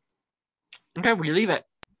 Okay, we leave it.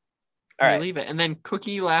 All right. Leave it. And then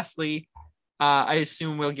Cookie, lastly, I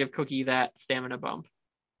assume we'll give Cookie that stamina bump.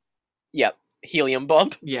 Yep. Helium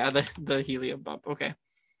bump. Yeah, the helium bump. Okay.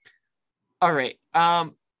 All right.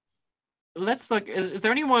 Let's look. Is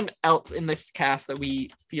there anyone else in this cast that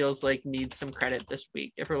we feels like needs some credit this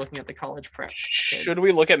week if we're looking at the college prep kids? Should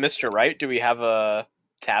we look at Mr. Right? Do we have a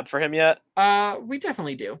tab for him yet? We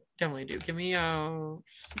definitely do. Give me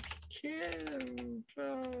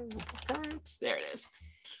there it is.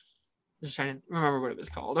 Just trying to remember what it was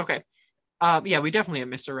called. Okay. Yeah, we definitely have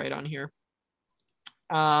Mr. Right on here.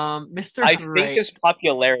 Mr. I Right. think his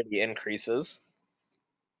popularity increases.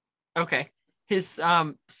 Okay. His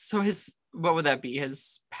what would that be?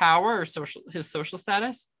 His power or his social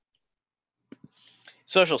status?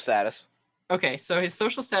 Social status. Okay, so his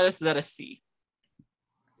social status is at a C.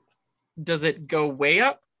 Does it go way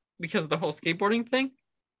up because of the whole skateboarding thing?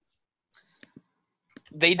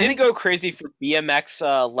 They did go crazy for BMX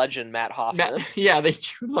legend Matt Hoffman. Yeah, they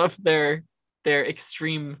do love their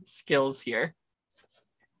extreme skills here.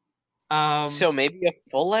 So maybe a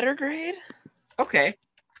full letter grade? Okay.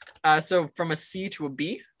 So from a C to a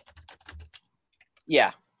B?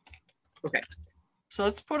 Yeah. Okay. So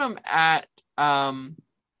let's put him at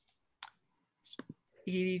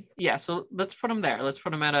 80, yeah, so let's put him there. Let's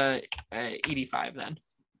put him at a 85 then.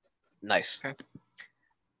 Nice. Okay.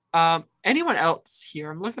 Anyone else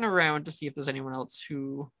here? I'm looking around to see if there's anyone else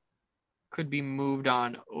who could be moved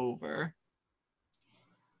on over.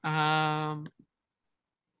 Not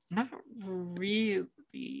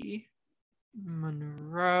really.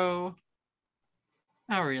 Monroe.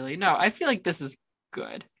 Not really. No, I feel like this is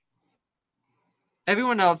good.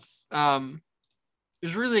 Everyone else, it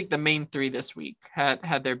was really like the main three this week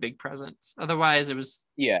had their big presence. Otherwise, it was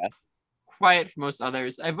quiet for most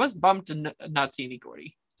others. I was bummed to not see any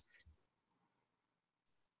Gordy.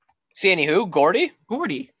 See any who? Gordy?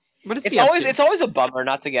 Gordy. What is he up to? It's always a bummer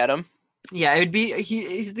not to get him. Yeah, it would be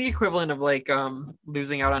he's the equivalent of like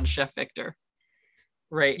losing out on Chef Victor.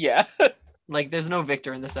 Right? Yeah. Like there's no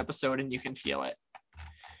Victor in this episode and you can feel it.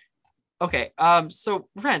 Okay, so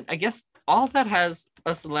Ren, I guess all that has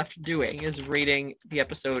us left doing is rating the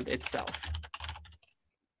episode itself.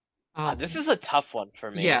 This is a tough one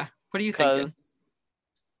for me. Yeah, what are you thinking?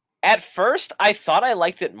 At first, I thought I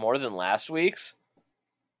liked it more than last week's,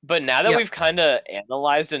 but now that we've kind of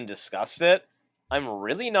analyzed and discussed it, I'm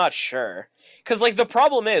really not sure. Because, like, the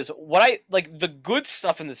problem is, the good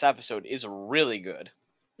stuff in this episode is really good.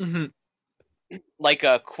 Mm-hmm. Like,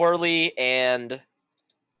 Quirly and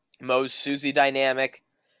Moe's Susie dynamic,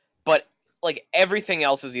 but, like, everything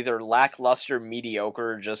else is either lackluster,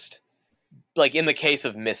 mediocre, or just, like, in the case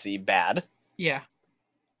of Missy, bad. Yeah.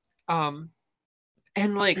 And,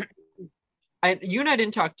 like, you and I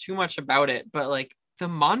didn't talk too much about it, but, like, the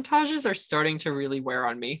montages are starting to really wear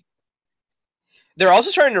on me. They're also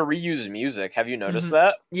starting to reuse music. Have you noticed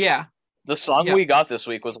that? Yeah. The song we got this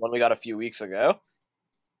week was one we got a few weeks ago.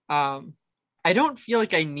 I don't feel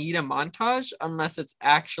like I need a montage unless it's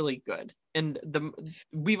actually good. And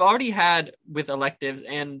we've already had with electives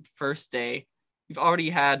and first day, we've already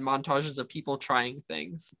had montages of people trying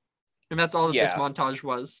things. And that's all that this montage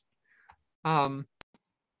was.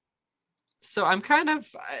 So I'm kind of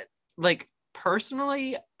like,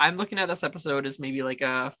 personally, I'm looking at this episode as maybe like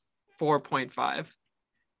a 4.5,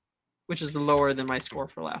 which is lower than my score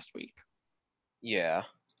for last week. Yeah.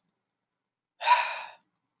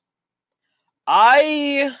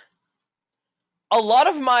 A lot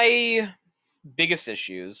of my biggest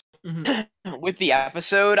issues with the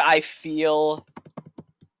episode, I feel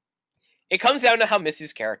it comes down to how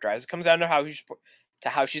Missy's characterized. It comes down to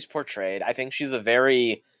how she's portrayed. I think she's a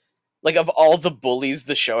very Like, of all the bullies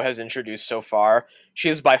the show has introduced so far, she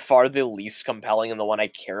is by far the least compelling and the one I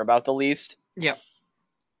care about the least. Yeah.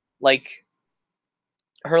 Like,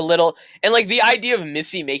 her little... And, like, the idea of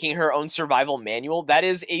Missy making her own survival manual, that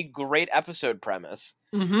is a great episode premise.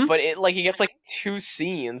 Mm-hmm. But it gets, like, 2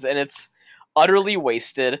 scenes, and it's utterly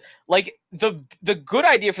wasted. Like, the good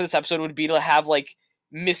idea for this episode would be to have, like,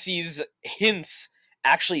 Missy's hints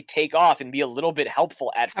actually take off and be a little bit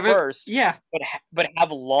helpful at first, yeah, but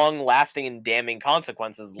have long-lasting and damning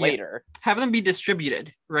consequences later. Have them be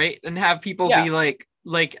distributed, right? And have people be like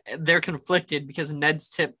they're conflicted because Ned's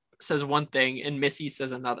tip says one thing and Missy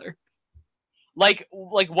says another. Like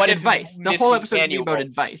what advice? If the whole episode would be about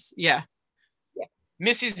advice. Yeah.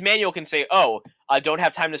 Missy's manual can say, "Oh, I don't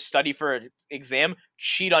have time to study for an exam.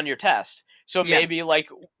 Cheat on your test." So maybe like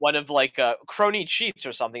one of like Crony cheats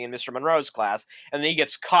or something in Mr. Monroe's class, and then he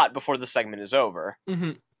gets caught before the segment is over.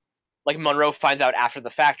 Mm-hmm. Like Monroe finds out after the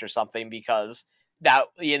fact or something, because that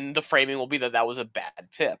in the framing will be that was a bad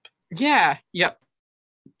tip. Yeah. Yep.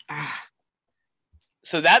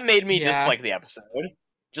 So that made me dislike the episode.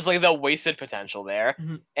 Just like the wasted potential there.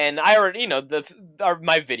 Mm-hmm. And I already,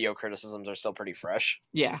 my video criticisms are still pretty fresh.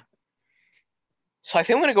 Yeah. So I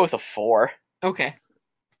think I'm going to go with a 4. Okay.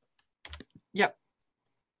 Yep.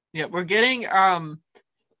 Yeah, we're getting,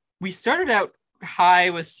 we started out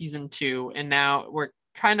high with season 2, and now we're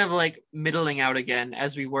kind of like middling out again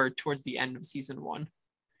as we were towards the end of season 1.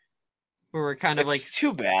 Where we're kind of like...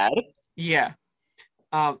 too bad. Yeah.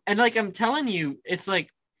 And like, I'm telling you, it's like,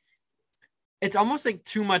 it's almost like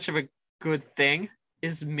too much of a good thing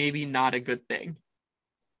is maybe not a good thing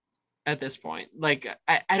at this point. Like,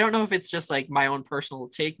 I don't know if it's just like my own personal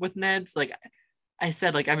take with Ned's. Like I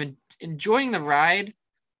said, like, I'm enjoying the ride,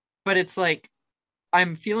 but it's like,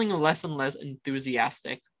 I'm feeling less and less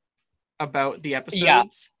enthusiastic about the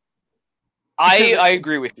episodes. Yeah. I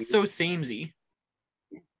agree with you. So samey.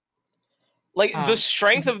 Like, the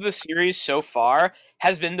strength of the series so far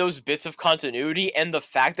has been those bits of continuity and the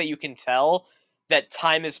fact that you can tell that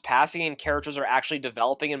time is passing and characters are actually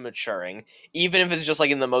developing and maturing, even if it's just, like,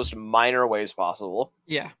 in the most minor ways possible.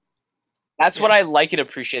 Yeah. That's what I like and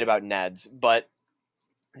appreciate about Ned's, but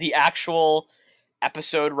the actual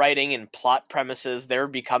episode writing and plot premises, they're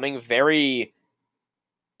becoming very,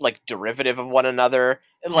 like, derivative of one another.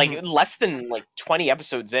 Like, less than, like, 20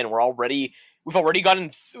 episodes in, we've already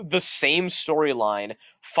gotten the same storyline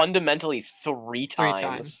fundamentally 3 times. 3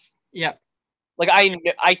 times. Yep. Like,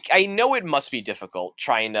 I know it must be difficult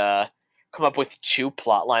trying to come up with 2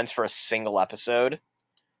 plot lines for a single episode.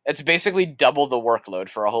 It's basically double the workload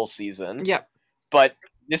for a whole season. Yep. But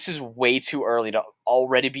this is way too early to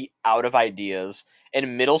already be out of ideas,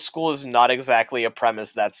 and middle school is not exactly a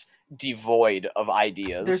premise that's devoid of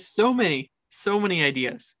ideas. There's so many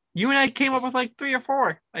ideas. You and I came up with like 3 or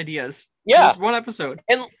 4 ideas. Yeah. Just one episode.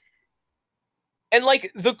 And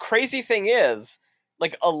like, the crazy thing is,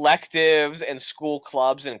 like, electives and school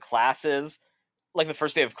clubs and classes, like the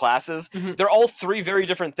first day of classes, they're all 3 very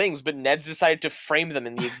different things, but Ned's decided to frame them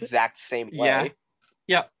in the exact same way. Yeah.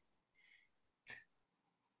 Yep.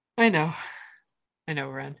 I know,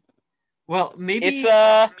 Ren. Well, maybe...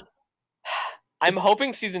 It's, I'm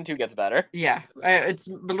hoping season 2 gets better. Yeah. It's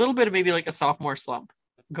a little bit of maybe like a sophomore slump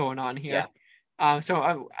going on here. Yeah.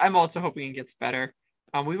 So I'm also hoping it gets better.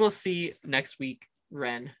 We will see next week,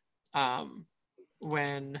 Ren,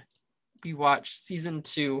 when we watch season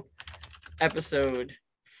 2, episode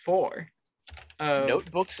 4 of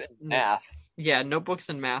Notebooks and Math. Yeah, Notebooks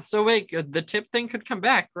and Math. So wait, the tip thing could come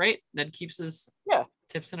back, right? Ned keeps his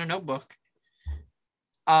tips in a notebook.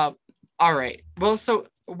 All right. Well, so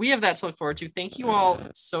we have that to look forward to. Thank you all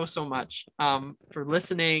so much for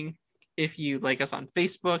listening. If you like us on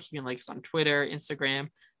Facebook, you can like us on Twitter, Instagram.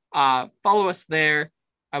 Follow us there.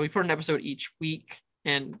 We put an episode each week.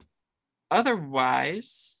 And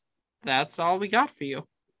otherwise, that's all we got for you.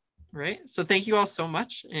 Right? So thank you all so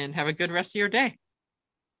much and have a good rest of your day.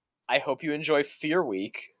 I hope you enjoy Fear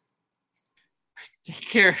Week. Take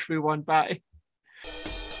care, everyone. Bye.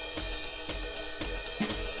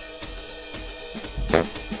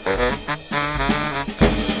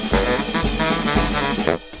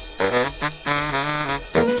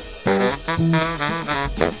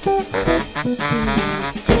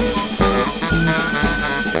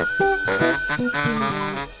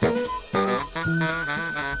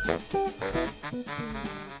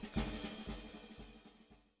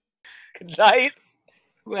 Good night.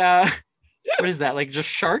 What is that? Like just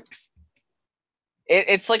sharks?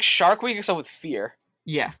 It's like Shark Week except with fear.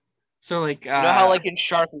 Yeah. So like you know how like in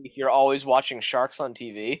Shark Week you're always watching sharks on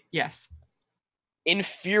TV? Yes. In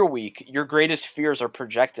Fear Week, your greatest fears are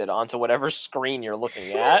projected onto whatever screen you're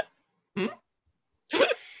looking at. Hmm?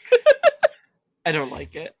 I don't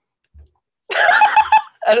like it.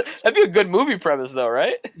 That'd be a good movie premise, though,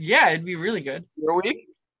 right? Yeah, it'd be really good. Your week.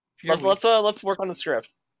 If you're weak. Let's work on the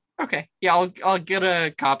script. Okay. Yeah, I'll get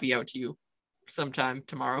a copy out to you sometime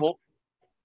tomorrow.